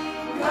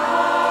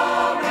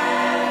 Come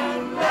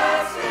and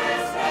bless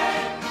His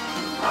name.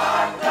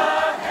 Hark the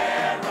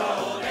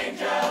herald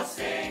angels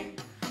sing,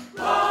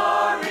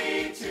 glory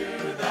to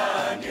the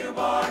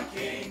newborn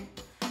King.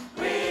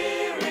 We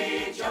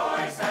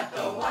rejoice at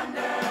the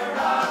wonder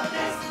of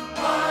this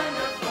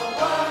wonderful,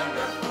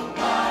 wonderful,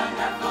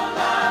 wonderful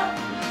love.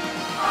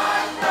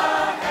 Hark the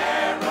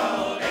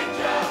herald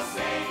angels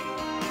sing,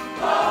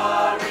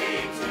 glory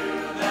to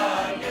the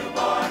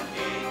newborn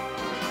King.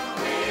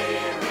 We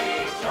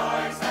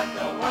rejoice at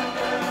the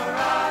wonder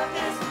of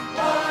this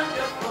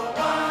wonderful,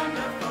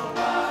 wonderful,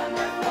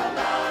 wonderful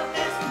love.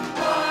 This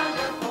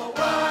wonderful,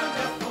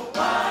 wonderful,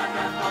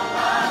 wonderful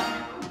love.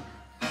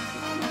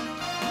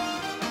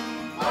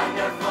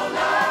 Wonderful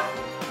love.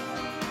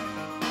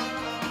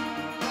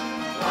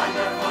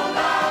 Wonderful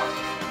love.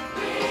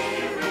 We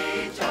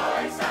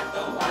rejoice at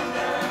the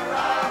wonder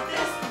of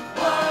this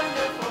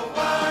wonderful,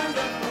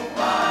 wonderful,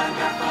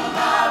 wonderful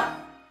love.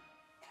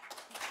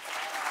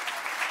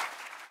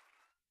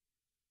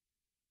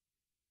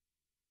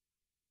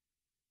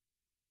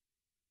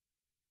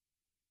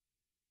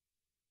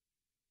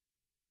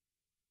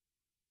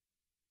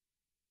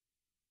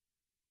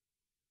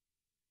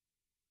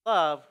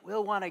 Love,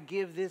 we'll want to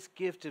give this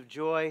gift of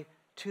joy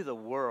to the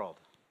world.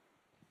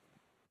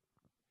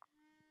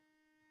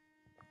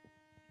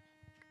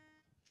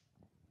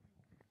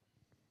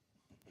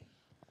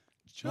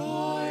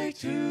 Joy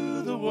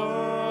to the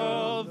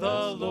world,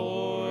 the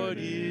Lord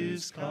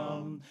is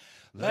come.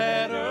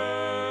 Let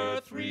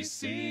earth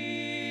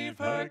receive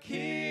her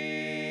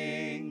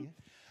King.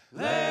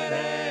 Let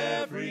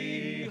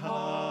every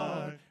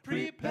heart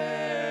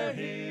prepare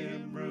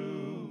Him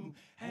room.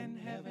 And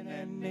heaven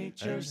and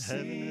nature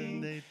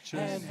sing.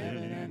 And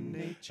heaven and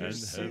nature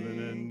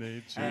sing.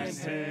 And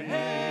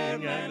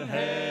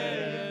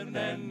heaven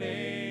and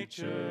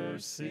nature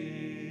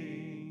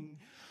sing.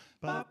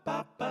 Ba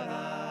ba ba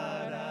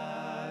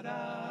da da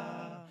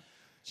da.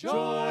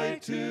 Joy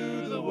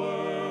to the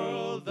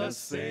world, the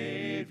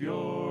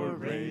Savior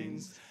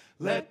reigns.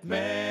 Let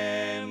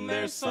men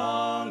their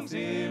songs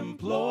employ,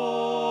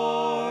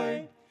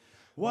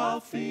 while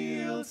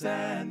fields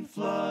and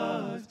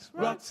floods,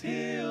 rocks,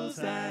 hills,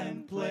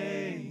 and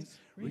plains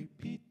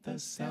Repeat the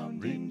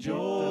sounding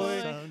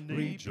joy.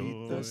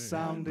 Repeat the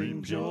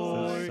sounding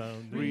joy.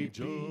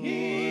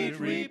 Repeat,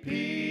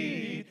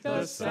 repeat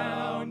the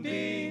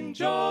sounding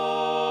joy.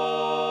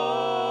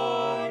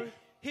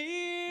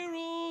 He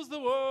rules the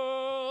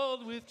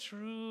world with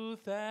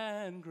truth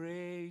and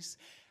grace,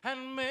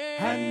 and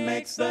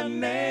makes the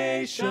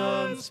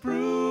nations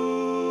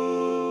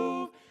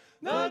prove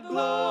the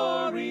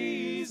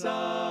glories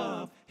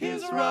of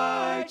his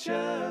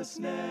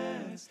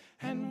righteousness,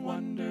 and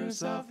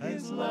wonders of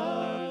his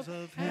love,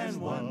 and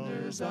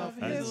wonders of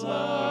his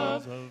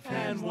love,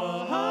 and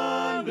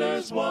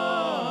wonders,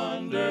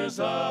 wonders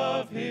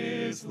of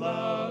his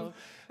love,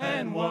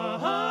 and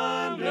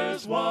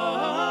wonders,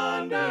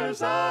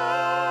 wonders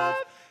of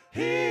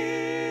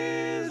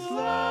his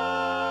love.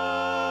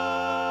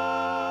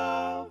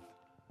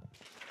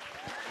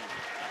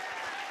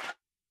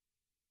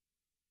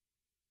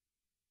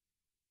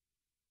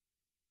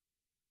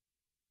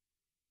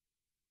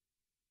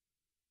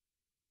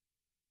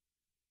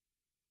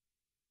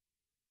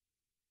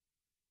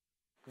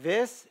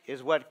 This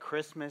is what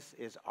Christmas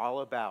is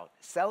all about,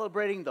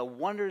 celebrating the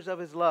wonders of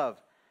his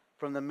love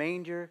from the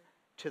manger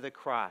to the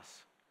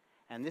cross.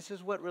 And this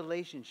is what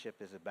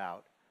relationship is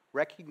about,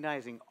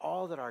 recognizing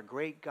all that our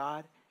great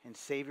God and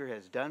Savior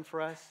has done for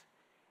us,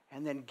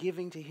 and then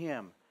giving to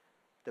him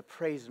the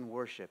praise and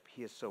worship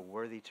he is so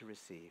worthy to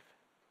receive.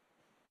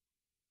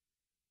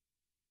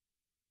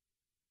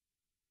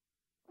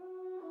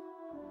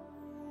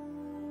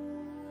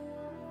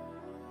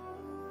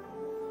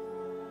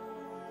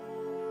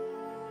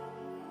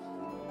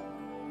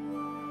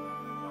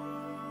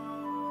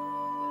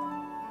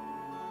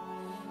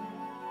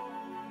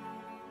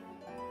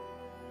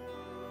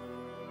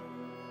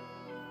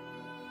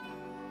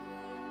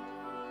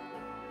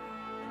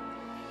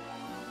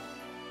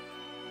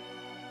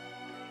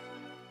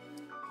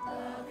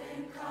 Love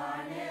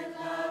incarnate,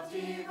 love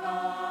divine,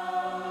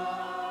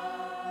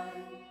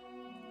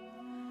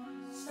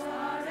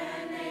 stars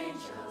and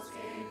angels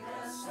gave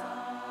the sign.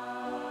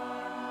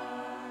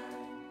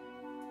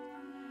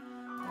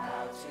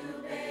 Now to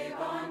babe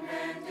on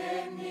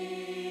bended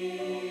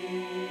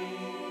knee,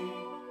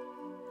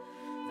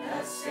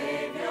 the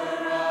Savior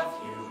of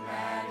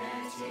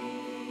humanity.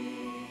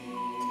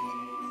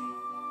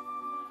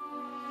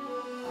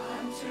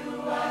 Unto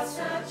us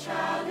a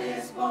child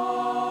is born,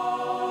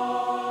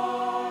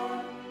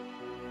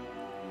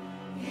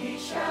 he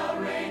shall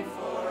reign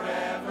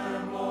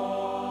forevermore.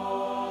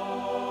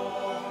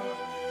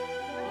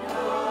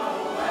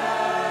 Noel,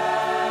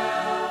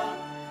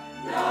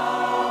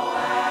 Noel,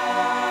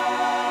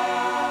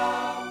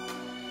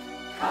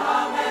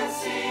 come and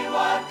see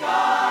what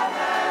God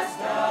has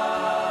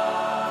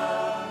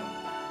done.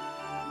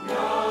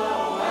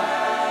 Noel,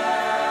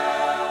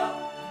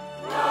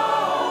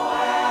 Noel,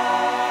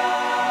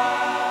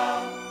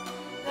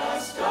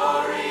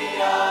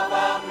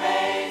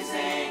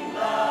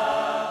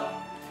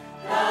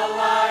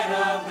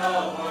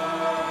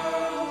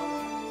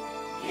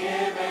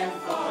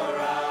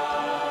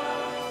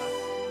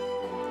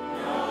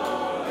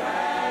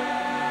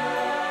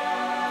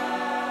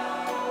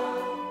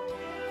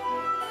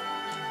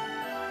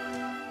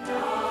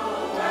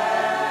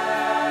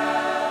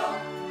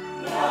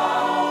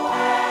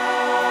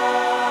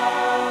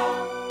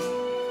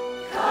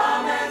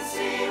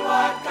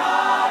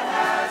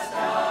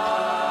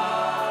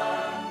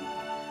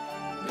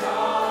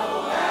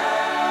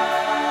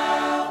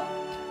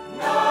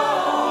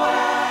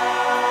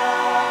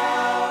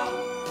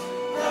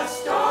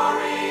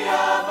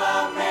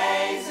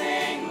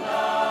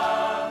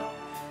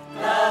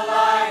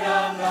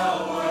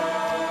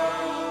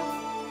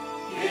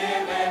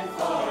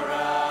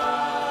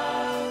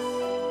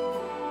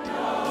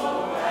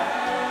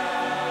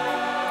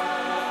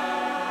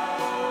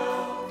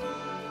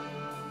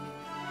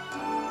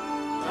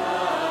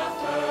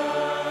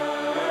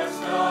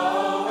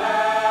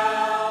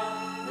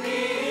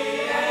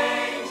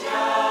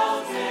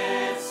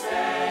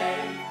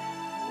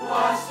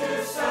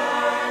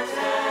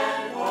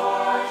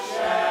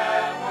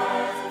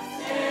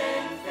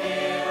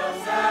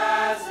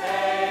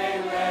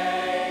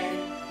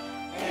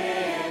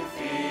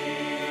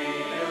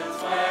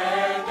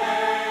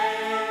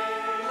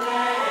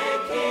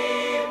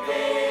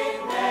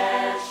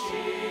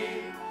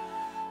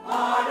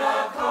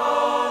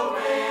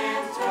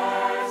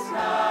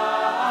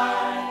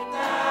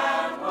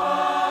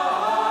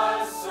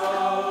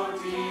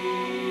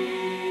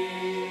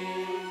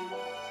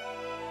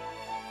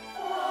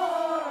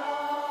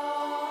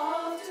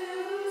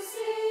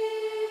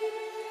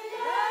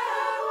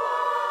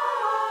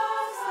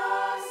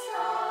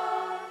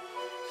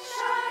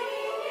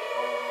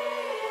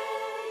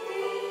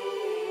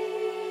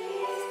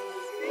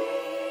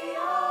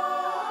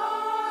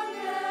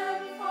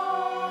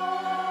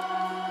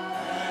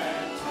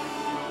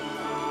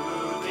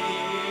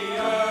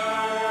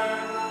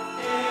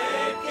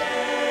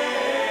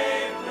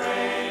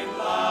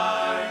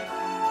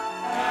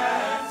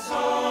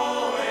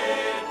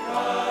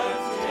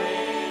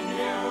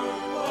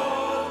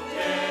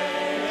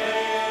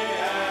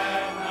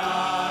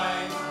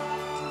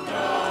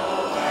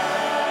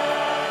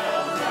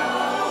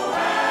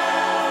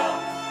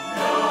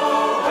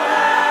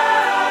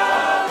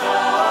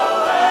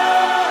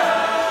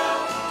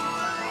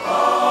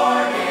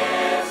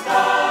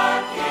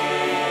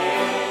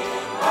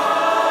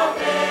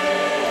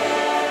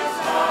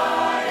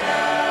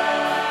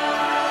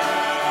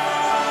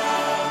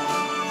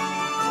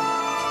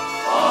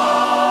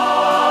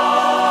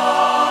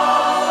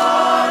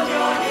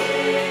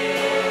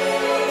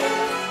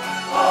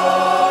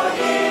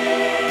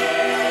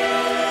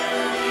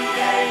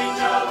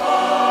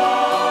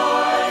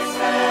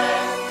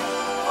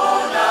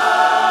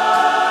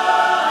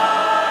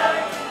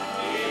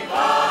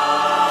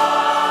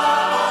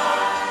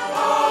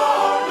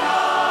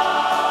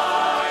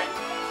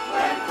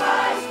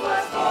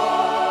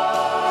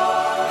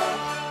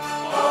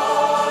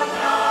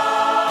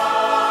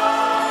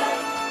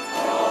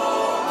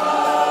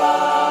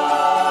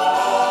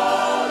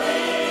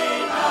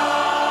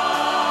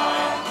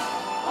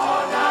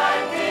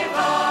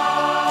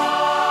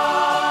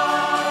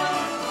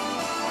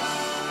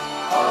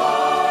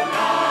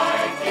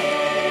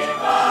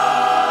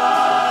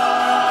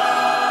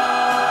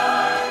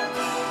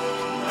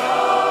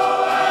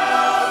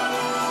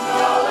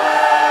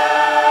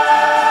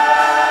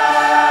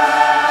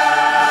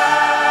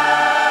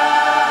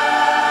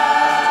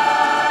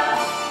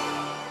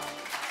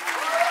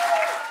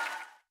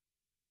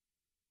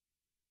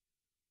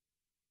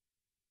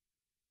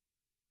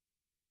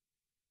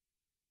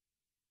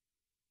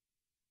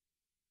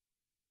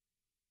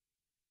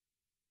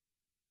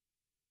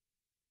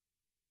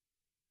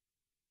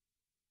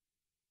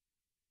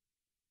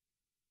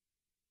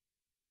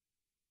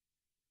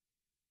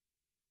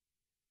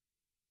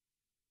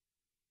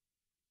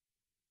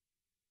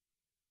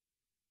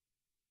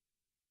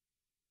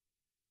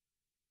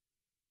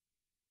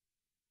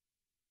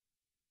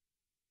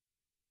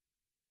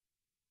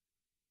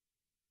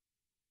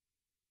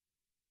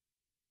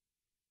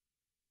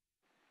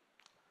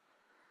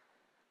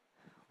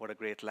 What a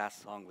great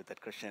last song with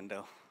that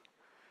crescendo.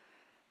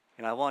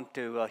 And I want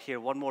to hear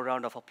one more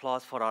round of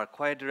applause for our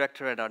choir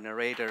director and our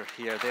narrator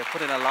here. They've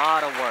put in a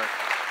lot of work.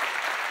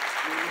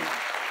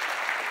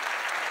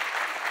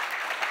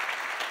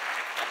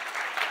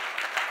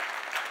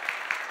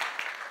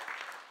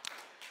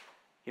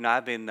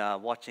 I've been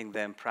watching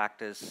them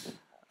practice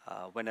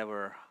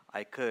whenever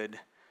I could,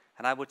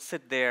 and I would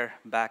sit there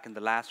back in the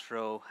last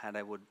row, and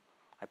I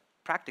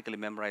practically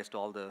memorized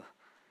all the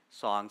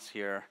songs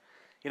here.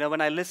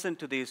 When I listened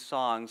to these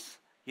songs,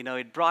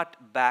 it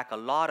brought back a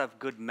lot of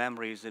good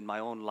memories in my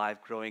own life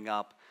growing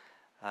up.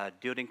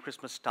 During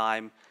Christmas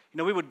time,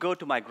 we would go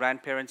to my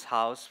grandparents'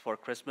 house for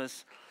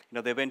Christmas.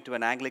 They went to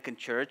an Anglican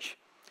church,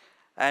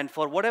 and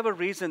for whatever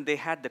reason, they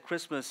had the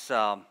Christmas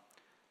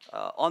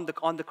on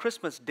the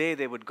Christmas day,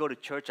 they would go to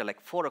church at like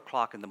 4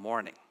 o'clock in the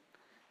morning.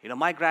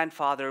 My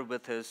grandfather,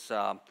 with his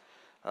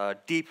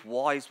deep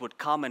voice, would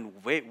come and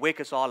wake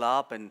us all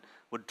up and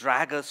would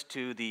drag us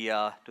to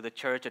the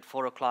church at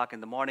 4 o'clock in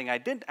the morning. I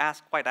didn't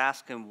quite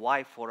ask him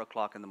why 4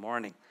 o'clock in the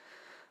morning,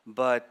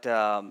 but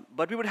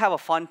we would have a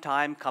fun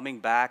time coming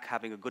back,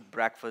 having a good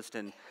breakfast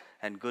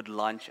and good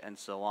lunch and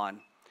so on.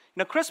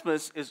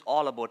 Christmas is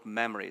all about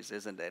memories,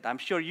 isn't it? I'm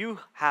sure you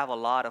have a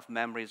lot of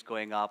memories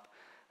growing up.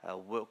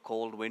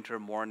 Cold winter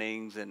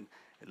mornings and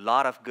a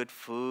lot of good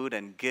food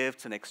and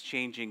gifts and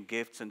exchanging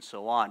gifts and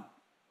so on.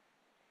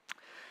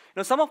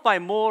 Some of my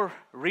more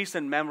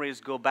recent memories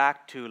go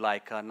back to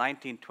like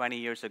 19, 20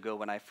 years ago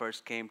when I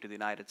first came to the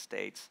United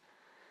States.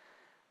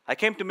 I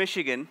came to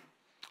Michigan.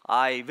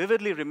 I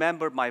vividly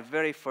remember my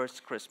very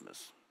first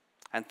Christmas.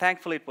 And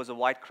thankfully it was a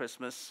white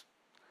Christmas.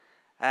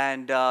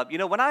 And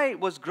when I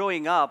was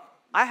growing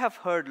up, I have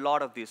heard a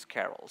lot of these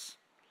carols.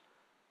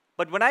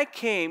 But when I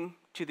came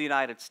to the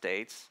United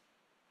States,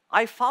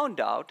 I found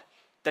out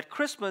that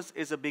Christmas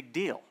is a big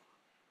deal.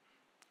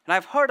 And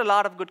I've heard a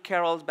lot of good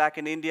carols back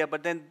in India,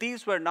 but then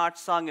these were not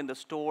sung in the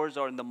stores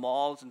or in the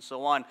malls and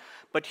so on.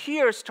 But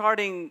here,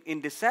 starting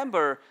in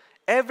December,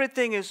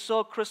 everything is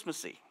so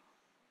Christmassy.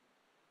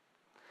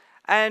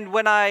 And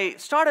when I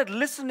started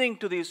listening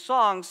to these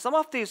songs, some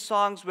of these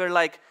songs were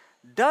like,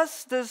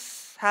 does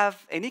this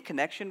have any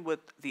connection with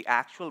the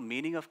actual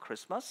meaning of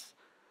Christmas?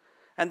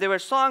 And there were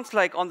songs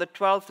like, on the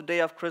 12th day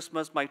of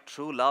Christmas, my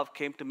true love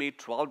came to me,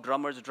 12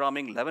 drummers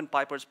drumming, 11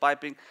 pipers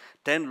piping,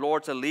 10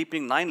 lords a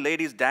leaping, 9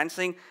 ladies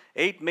dancing,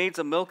 8 maids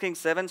a milking,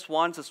 7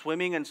 swans a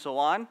swimming, and so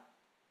on.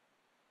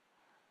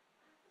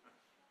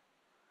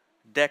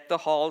 Deck the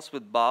halls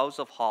with boughs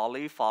of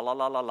holly, fa la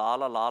la la la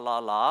la la la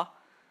la.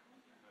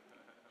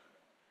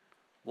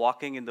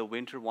 Walking in the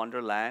winter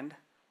wonderland.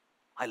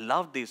 I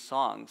loved these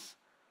songs,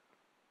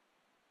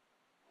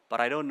 but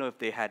I don't know if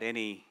they had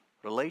any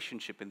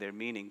relationship in their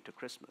meaning to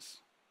Christmas.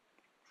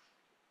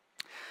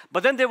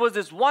 But then there was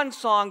this one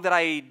song that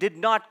I did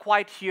not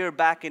quite hear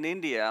back in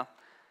India,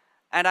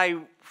 and I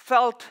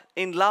felt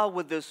in love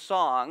with this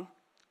song,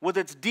 with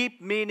its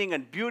deep meaning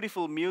and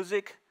beautiful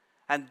music,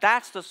 and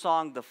that's the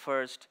song, The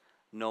First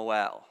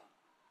Noel.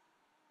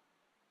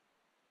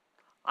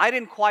 I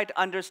didn't quite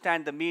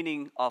understand the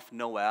meaning of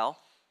Noel.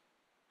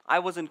 I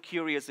wasn't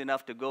curious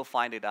enough to go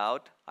find it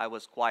out. I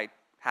was quite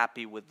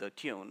happy with the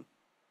tune.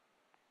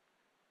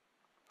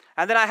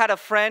 And then I had a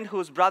friend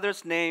whose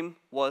brother's name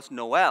was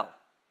Noel.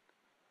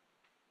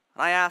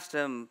 And I asked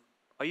him,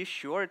 are you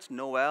sure it's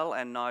Noel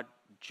and not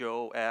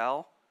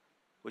Joel,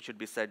 which should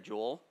be said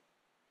Joel?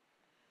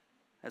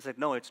 I said,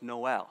 no, it's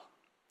Noel.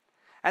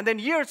 And then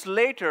years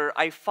later,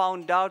 I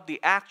found out the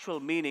actual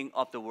meaning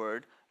of the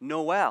word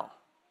Noel.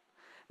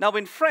 Now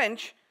in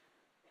French,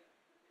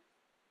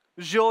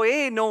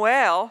 Joyeux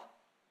Noël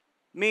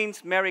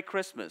means Merry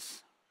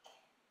Christmas.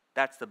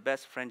 That's the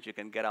best French you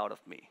can get out of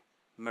me.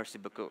 Merci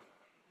beaucoup.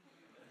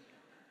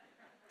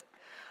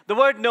 The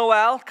word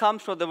Noel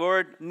comes from the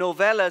word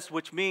novelis,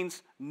 which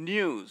means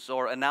news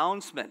or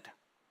announcement.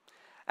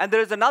 And there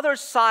is another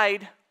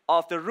side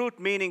of the root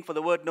meaning for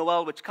the word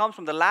Noel, which comes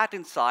from the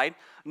Latin side.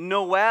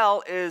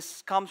 Noel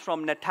comes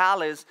from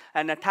natalis,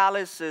 and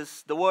natalis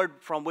is the word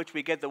from which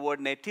we get the word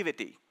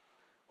nativity.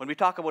 When we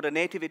talk about a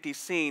nativity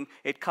scene,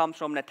 it comes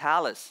from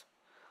natalis,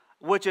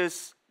 which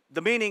is,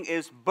 the meaning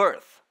is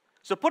birth.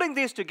 So putting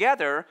these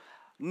together,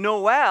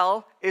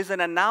 Noel is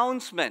an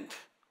announcement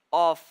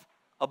of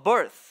a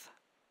birth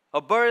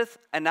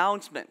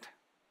announcement.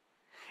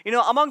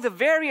 Among the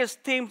various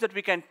themes that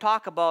we can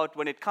talk about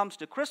when it comes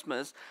to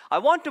Christmas, I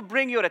want to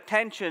bring your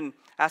attention,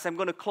 as I'm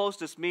going to close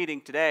this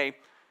meeting today,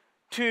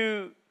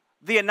 to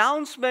the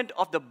announcement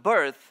of the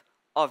birth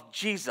of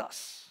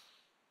Jesus.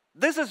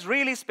 This is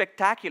really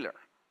spectacular.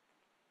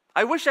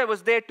 I wish I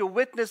was there to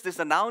witness this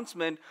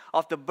announcement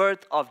of the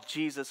birth of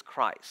Jesus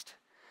Christ.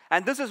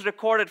 And this is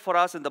recorded for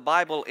us in the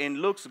Bible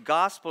in Luke's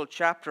Gospel,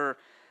 chapter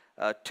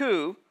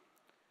 2.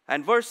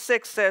 And verse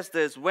 6 says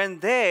this, when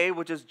they,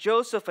 which is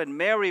Joseph and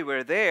Mary,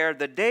 were there,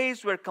 the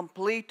days were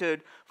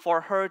completed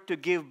for her to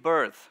give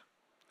birth.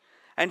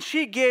 And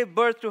she gave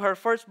birth to her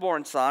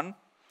firstborn son,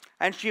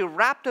 and she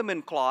wrapped him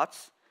in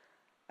cloths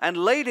and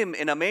laid him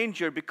in a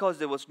manger because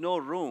there was no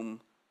room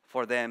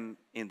for them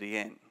in the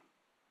inn.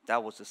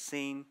 That was the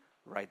scene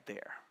right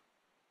there.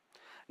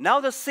 now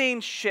the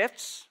scene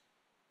shifts.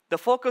 The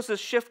focus is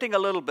shifting a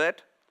little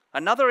bit.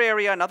 Another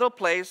area, another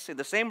place in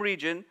the same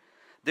region.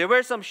 There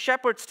were some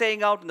shepherds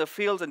staying out in the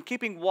fields and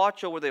keeping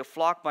watch over their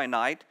flock by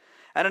night.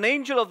 And an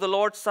angel of the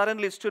Lord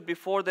suddenly stood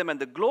before them, and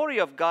the glory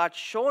of God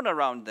shone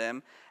around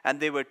them, and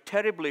they were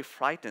terribly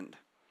frightened.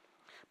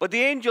 But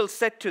the angel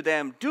said to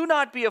them, "Do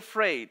not be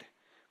afraid,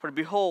 for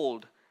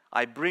behold,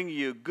 I bring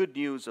you good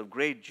news of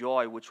great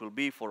joy, which will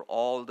be for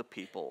all the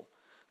people.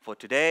 For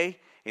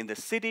today, in the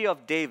city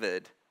of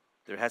David,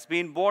 there has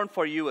been born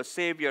for you a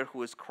Savior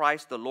who is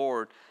Christ the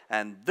Lord.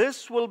 And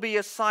this will be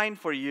a sign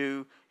for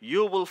you.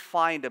 You will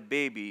find a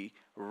baby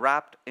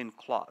wrapped in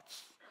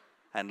cloths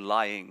and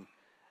lying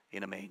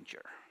in a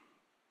manger."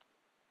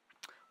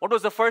 What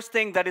was the first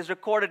thing that is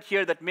recorded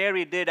here that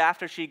Mary did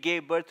after she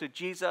gave birth to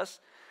Jesus?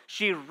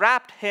 She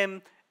wrapped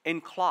him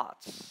in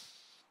cloths.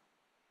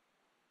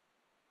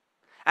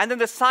 And then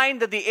the sign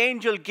that the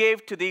angel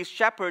gave to these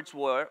shepherds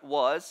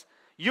was,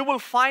 "You will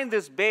find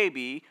this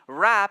baby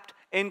wrapped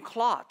in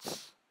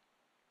cloths."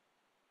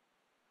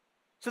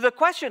 So the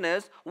question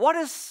is, what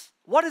is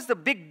the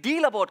big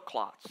deal about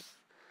cloths?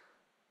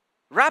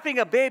 Wrapping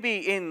a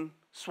baby in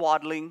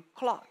swaddling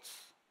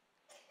cloths.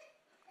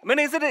 I mean,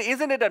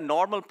 isn't it a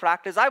normal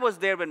practice? I was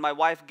there when my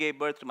wife gave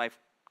birth to my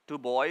 2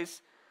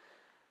 boys.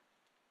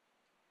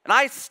 And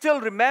I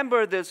still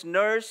remember this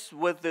nurse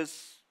with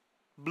this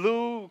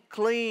blue,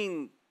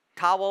 clean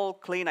towel.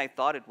 Clean, I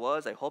thought it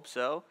was. I hope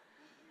so.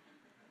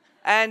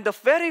 And the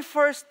very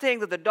first thing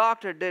that the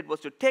doctor did was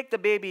to take the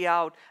baby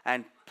out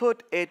and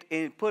put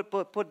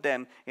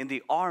them in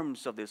the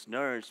arms of this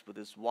nurse with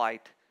this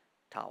white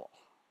towel.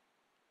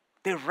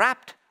 They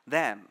wrapped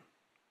them.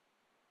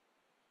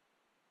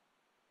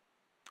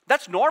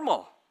 That's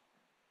normal.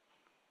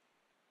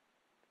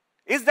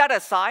 Is that a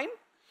sign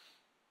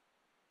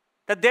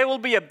that there will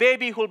be a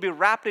baby who will be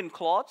wrapped in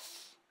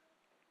cloths?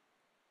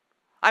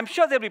 I'm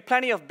sure there will be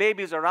plenty of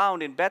babies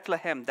around in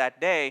Bethlehem that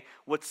day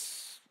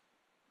with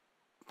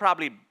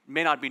probably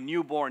may not be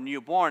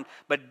newborn,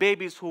 but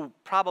babies who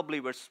probably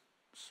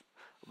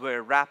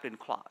were wrapped in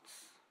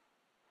cloths.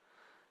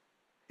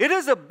 It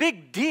is a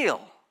big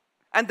deal.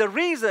 And the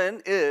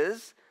reason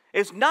is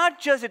not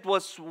just it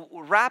was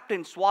wrapped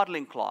in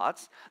swaddling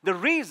cloths. The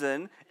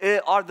reason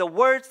are the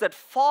words that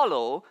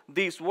follow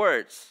these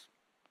words.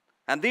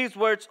 And these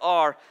words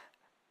are,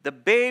 the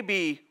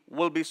baby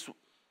will be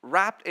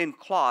wrapped in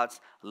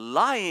cloths,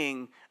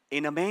 lying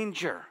in a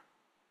manger.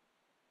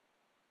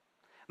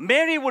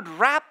 Mary would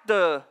wrap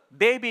the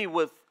baby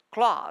with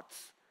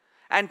cloths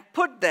and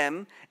put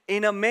them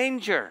in a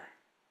manger.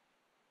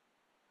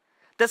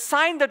 The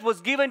sign that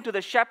was given to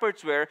the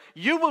shepherds were,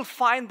 "You will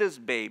find this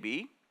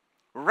baby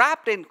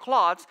wrapped in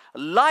cloths,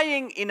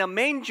 lying in a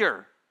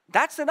manger."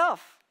 That's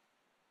enough.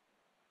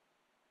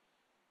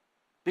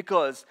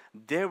 Because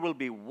there will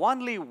be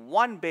only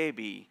one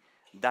baby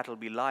that will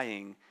be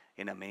lying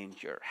in a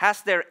manger.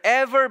 Has there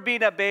ever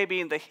been a baby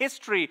in the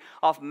history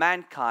of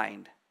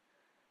mankind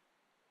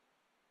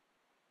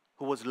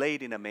who was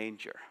laid in a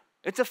manger?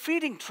 It's a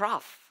feeding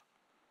trough.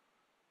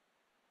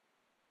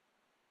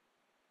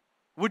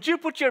 Would you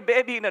put your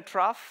baby in a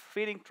trough,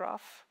 feeding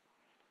trough?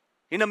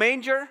 In a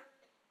manger?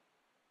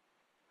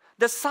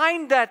 The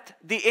sign that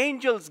the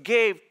angels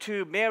gave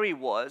to Mary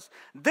was,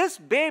 this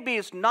baby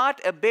is not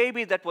a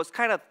baby that was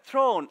kind of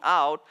thrown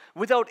out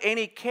without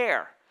any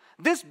care.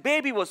 This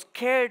baby was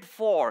cared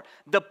for.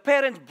 The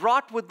parents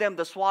brought with them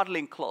the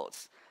swaddling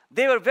clothes.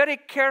 They were very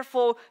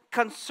careful,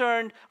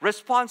 concerned,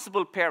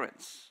 responsible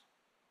parents.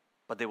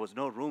 But there was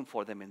no room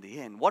for them in the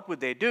inn. What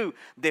would they do?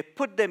 They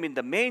put them in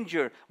the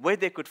manger where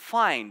they could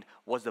find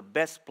was the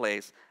best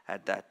place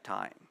at that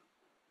time.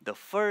 The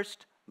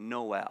first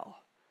Noel.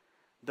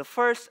 The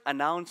first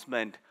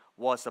announcement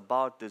was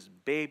about this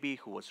baby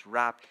who was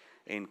wrapped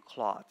in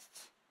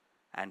cloths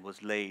and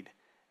was laid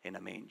in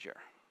a manger.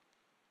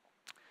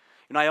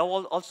 And I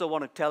also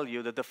want to tell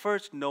you that the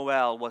first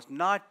Noel was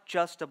not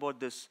just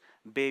about this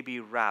baby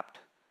wrapped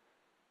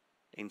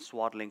in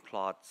swaddling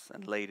cloths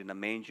and laid in a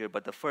manger,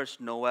 but the first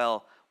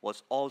Noel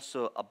was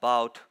also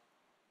about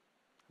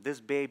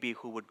this baby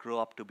who would grow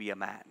up to be a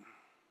man,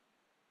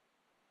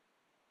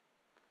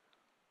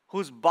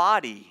 whose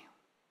body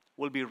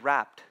will be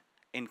wrapped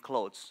in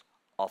clothes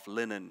of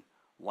linen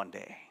one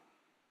day.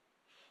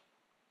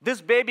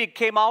 This baby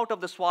came out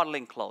of the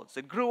swaddling clothes.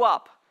 It grew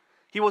up.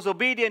 He was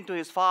obedient to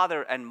his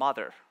father and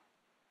mother.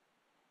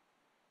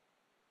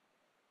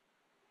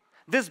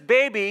 This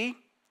baby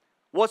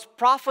was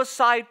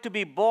prophesied to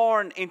be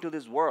born into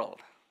this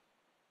world.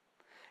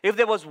 If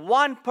there was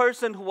one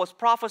person who was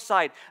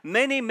prophesied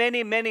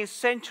many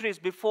centuries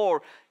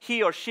before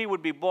he or she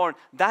would be born,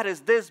 that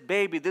is this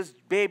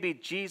baby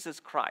Jesus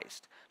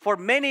Christ. For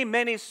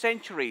many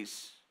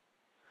centuries,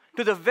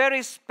 to the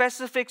very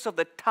specifics of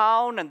the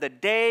town and the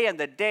day and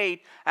the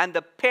date and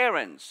the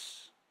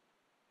parents,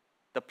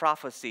 the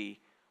prophecy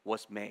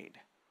was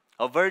made.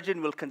 A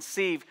virgin will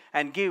conceive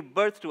and give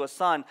birth to a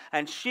son,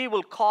 and she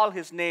will call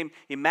his name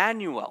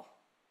Emmanuel.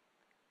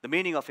 The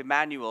meaning of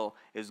Emmanuel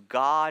is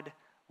God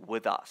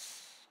with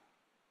us.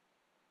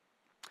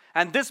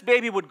 And this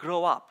baby would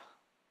grow up.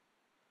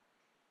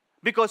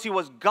 because he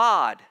was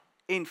God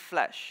in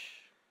flesh.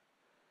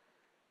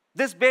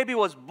 This baby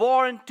was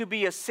born to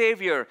be a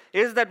savior.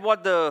 Is that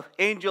what the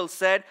angel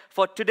said?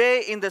 For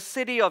today in the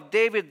city of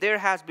David there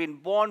has been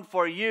born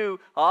for you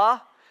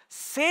a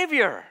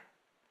savior.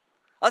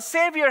 A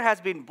savior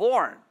has been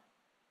born.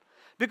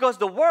 Because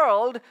the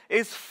world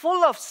is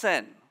full of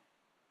sin.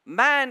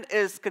 Man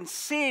is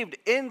conceived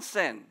in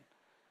sin.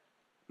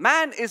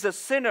 Man is a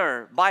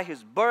sinner by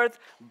his birth,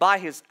 by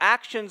his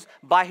actions,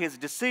 by his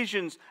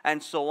decisions,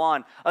 and so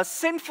on. A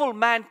sinful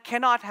man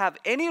cannot have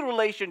any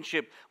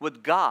relationship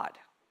with God.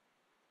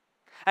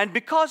 And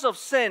because of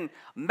sin,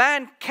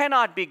 man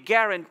cannot be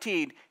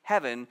guaranteed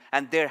heaven,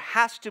 and there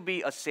has to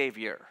be a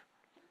Savior.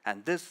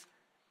 And this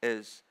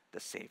is the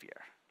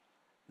Savior.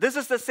 This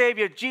is the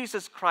Savior,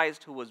 Jesus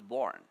Christ, who was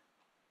born.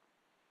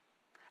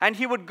 And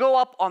he would go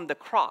up on the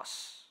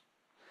cross.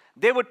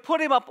 They would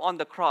put him up on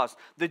the cross.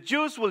 The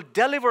Jews will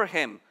deliver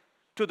him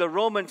to the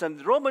Romans, and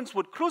the Romans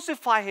would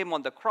crucify him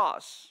on the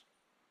cross.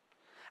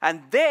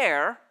 And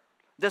there,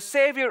 the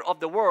Savior of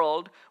the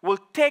world will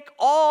take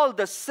all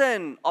the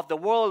sin of the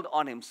world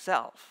on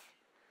himself.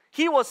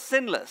 He was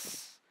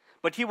sinless,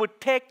 but he would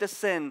take the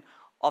sin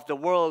of the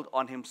world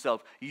on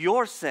himself.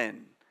 Your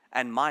sin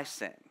and my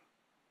sin.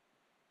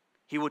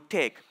 He would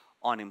take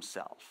on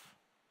himself.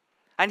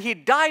 And he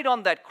died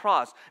on that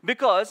cross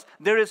because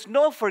there is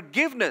no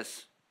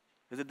forgiveness.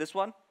 Is it this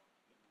one?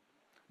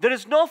 There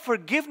is no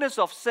forgiveness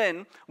of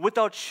sin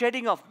without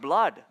shedding of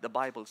blood, the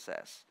Bible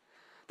says.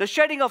 The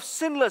shedding of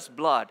sinless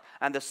blood,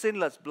 and the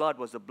sinless blood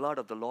was the blood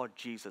of the Lord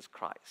Jesus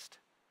Christ.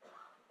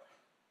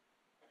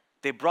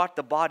 They brought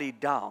the body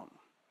down,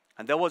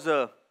 and there was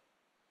a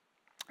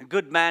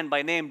good man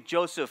by name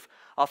Joseph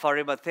of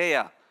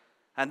Arimathea,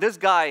 and this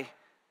guy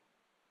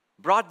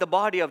brought the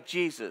body of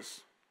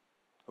Jesus,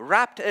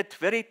 wrapped it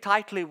very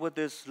tightly with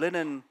his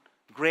linen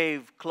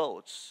grave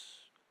clothes,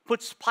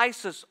 put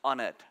spices on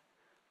it,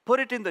 put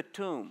it in the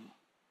tomb.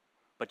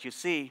 But you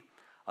see,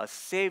 a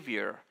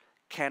Savior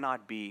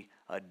cannot be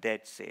a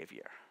dead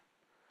Savior.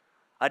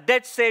 A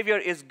dead Savior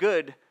is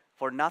good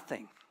for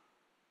nothing.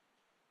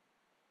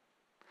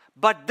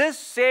 But this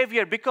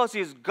Savior, because he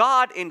is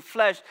God in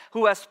flesh,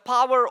 who has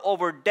power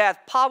over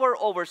death, power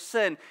over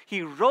sin,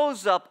 he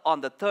rose up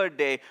on the third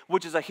day,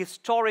 which is a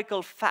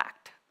historical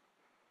fact.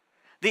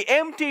 The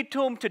empty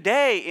tomb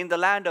today in the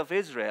land of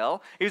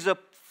Israel is a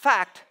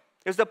fact,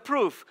 is the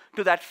proof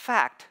to that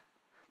fact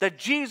that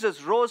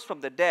Jesus rose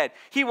from the dead.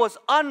 He was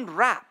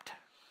unwrapped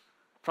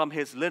from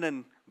his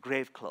linen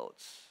grave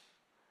clothes.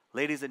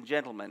 Ladies and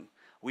gentlemen,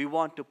 we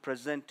want to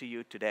present to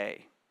you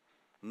today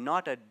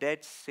not a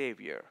dead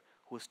Savior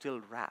who is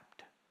still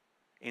wrapped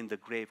in the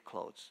grave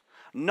clothes.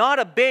 Not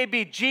a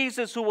baby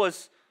Jesus who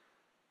was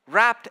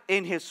wrapped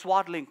in his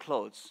swaddling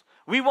clothes.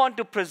 We want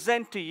to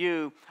present to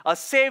you a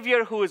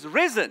Savior who is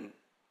risen.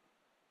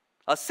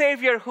 A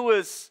Savior who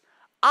is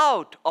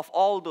out of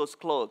all those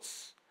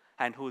clothes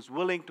and who is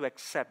willing to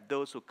accept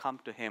those who come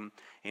to him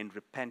in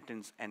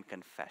repentance and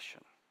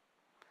confession.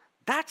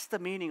 That's the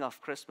meaning of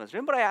Christmas.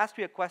 Remember I asked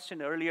you a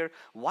question earlier,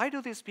 why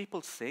do these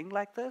people sing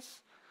like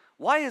this?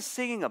 Why is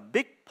singing a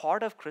big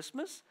part of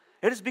Christmas?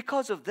 It is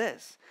because of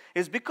this.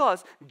 It's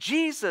because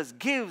Jesus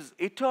gives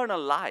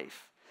eternal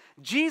life.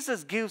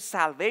 Jesus gives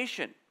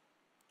salvation.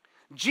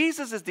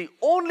 Jesus is the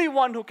only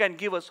one who can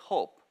give us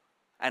hope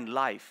and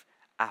life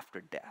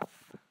after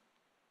death.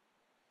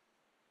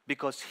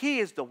 Because he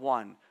is the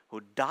one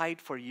who died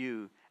for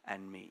you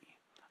and me.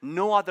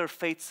 No other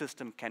faith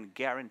system can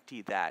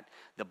guarantee that.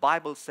 The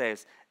Bible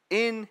says,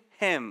 in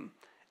him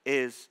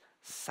is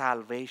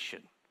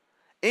salvation.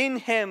 In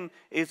him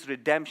is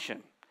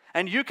redemption.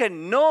 And you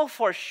can know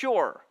for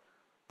sure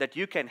that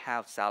you can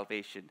have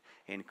salvation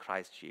in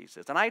Christ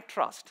Jesus. And I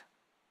trust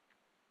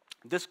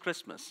this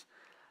Christmas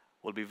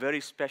will be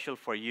very special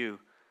for you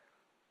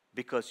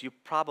because you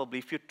probably,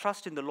 if you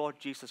trust in the Lord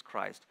Jesus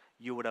Christ,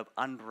 you would have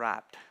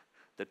unwrapped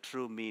the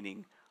true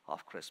meaning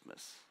of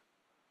Christmas.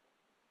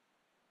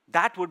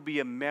 That would be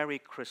a Merry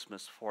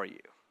Christmas for you.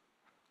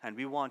 And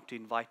we want to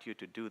invite you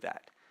to do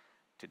that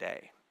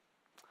today.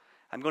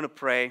 I'm going to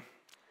pray,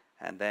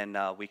 and then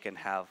we can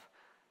have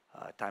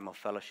a time of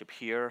fellowship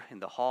here in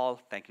the hall.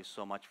 Thank you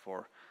so much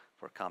for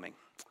coming.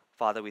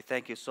 Father, we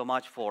thank you so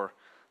much for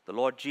the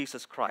Lord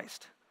Jesus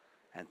Christ.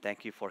 And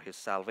thank you for his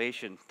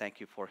salvation. Thank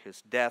you for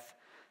his death.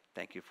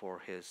 Thank you for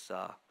his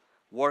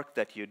work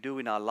that you do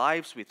in our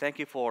lives. We thank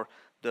you for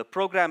the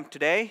program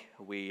today.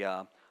 We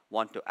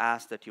want to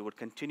ask that you would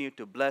continue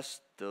to bless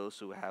those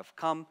who have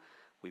come.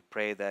 We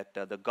pray that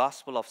the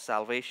gospel of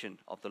salvation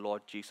of the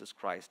Lord Jesus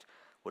Christ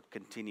would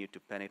continue to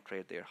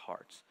penetrate their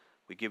hearts.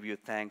 We give you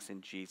thanks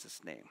in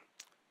Jesus' name.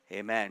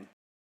 Amen.